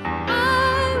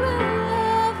 I will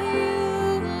love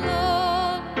you,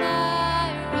 Lord, my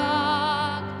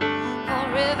rock.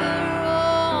 Forever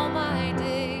all my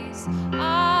days,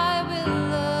 I will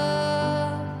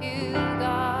love you,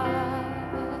 God.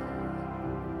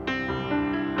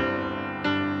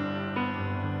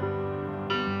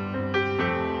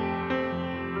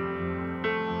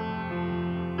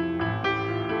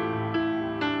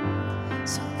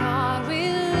 So God,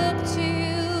 we look to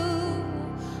you.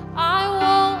 I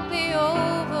won't be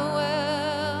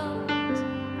overwhelmed.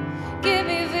 Give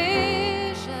me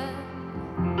vision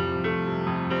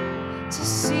to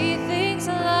see things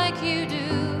like you do.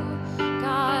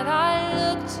 God,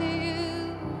 I look to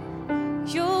you.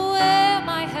 You're where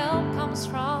my help comes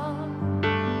from.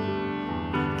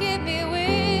 Give me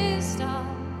wisdom.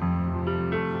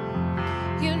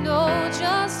 You know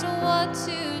just what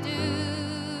to do.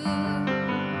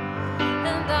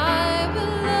 And I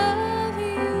will love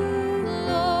you,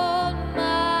 Lord,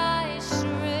 my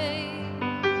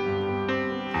strength.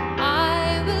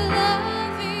 I will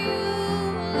love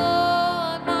you,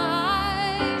 Lord,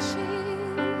 my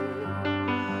shield.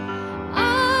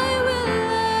 I will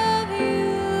love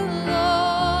you,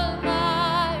 Lord,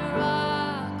 my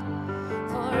rock.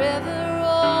 Forever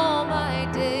all my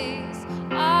days,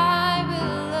 I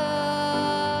will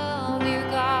love you,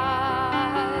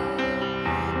 God.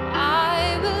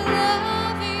 I will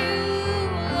love you,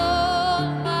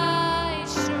 Lord, my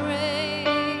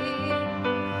strength.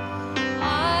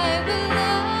 I will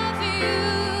love you,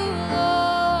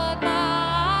 Lord,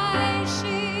 my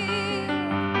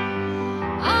shield.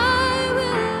 I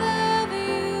will love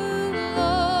you,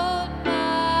 Lord,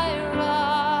 my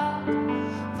rock.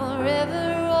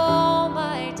 Forever all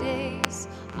my days,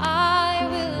 I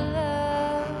will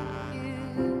love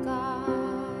you,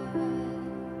 God.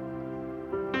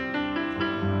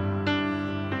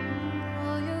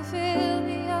 Will you fill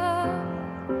me up?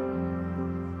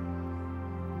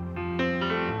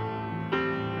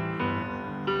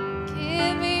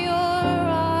 Give me your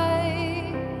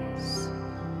eyes.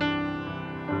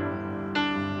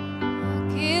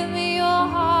 Give me your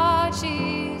heart,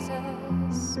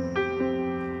 Jesus.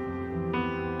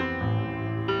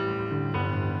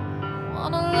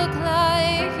 Wanna